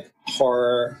certain way,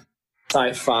 horror,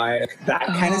 sci-fi, that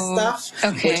kind of stuff,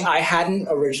 which I hadn't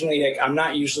originally, I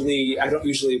don't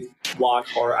usually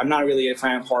watch horror. I'm not really a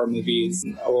fan of horror movies,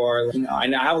 or, I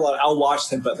have a lot, I'll watch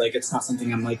them, but it's not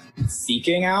something I'm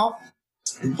seeking out.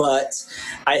 But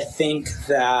I think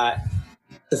that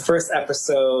the first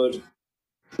episode,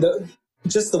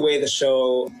 just the way the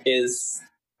show is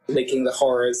linking the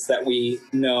horrors that we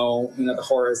know, you know, the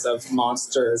horrors of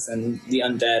monsters and the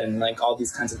undead and like all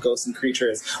these kinds of ghosts and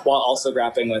creatures, while also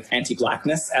grappling with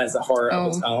anti-blackness as a horror of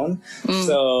its own.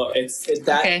 So I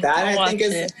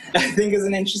think is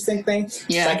an interesting thing.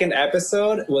 Yeah. Second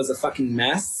episode was a fucking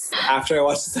mess. After I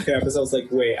watched the second episode, I was like,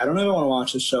 wait, I don't know if I want to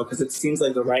watch this show because it seems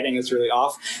like the writing is really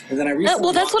off. And then I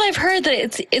recently that's what I've heard,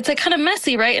 that it's like kind of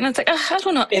messy, right? And it's like, I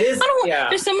don't know. It is.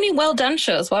 There's so many well done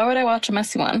shows. Why would I watch a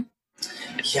messy one?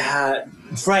 Yeah,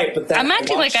 right. But I'm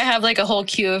acting like I have like a whole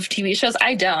queue of TV shows.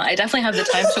 I don't. I definitely have the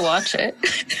time to watch it.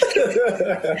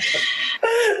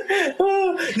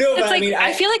 No, but it's like, I mean,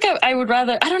 I feel like I would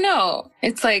rather. I don't know.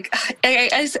 It's like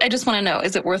I just want to know: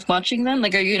 is it worth watching? Then,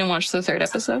 like, are you going to watch the third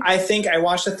episode? I think I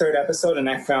watched the third episode and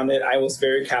I found it. I was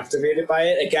very captivated by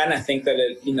it. Again, I think that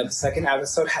the second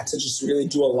episode had to just really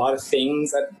do a lot of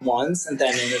things at once, and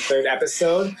then in the third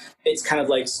episode, it's kind of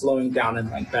like slowing down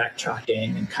and like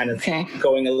backtracking and kind of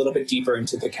going a little bit deeper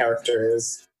into the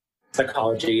characters'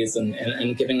 psychologies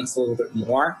and giving us a little bit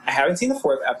more. I haven't seen the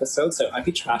fourth episode, so it might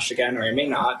be trash again, or it may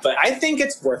not, but I think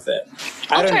it's worth it.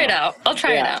 I'll try it out.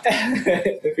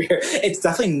 It's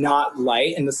definitely not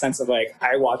light in the sense of like,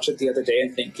 I watched it the other day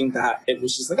and thinking that it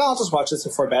was just like, oh, I'll just watch this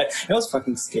before bed. It was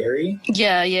fucking scary.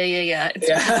 Yeah. It's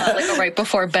not like a right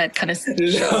before bed kind of show.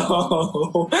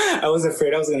 No, I was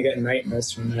afraid I was going to get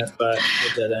nightmares from it, but I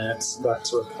didn't. Got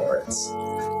to report.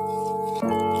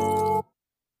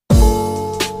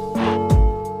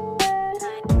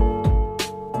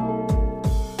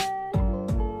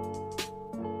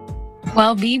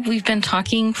 Well, Beeb, we've been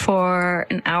talking for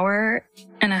an hour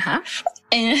and a half,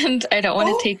 and I don't want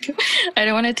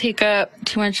to take up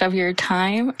too much of your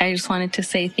time. I just wanted to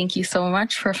say thank you so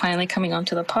much for finally coming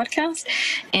onto the podcast,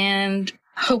 and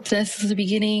hope this is the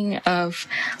beginning of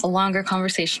a longer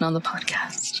conversation on the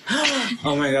podcast.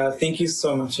 Oh my God, thank you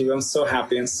so much. I'm so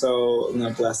happy and so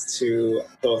blessed to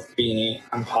both be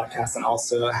on the podcast and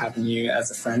also having you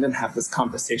as a friend and have this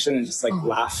conversation and just like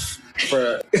laugh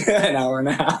for an hour and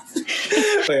a half.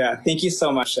 But yeah, thank you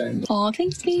so much. Oh,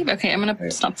 thanks, Beeb. Okay, I'm going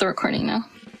to stop the recording now.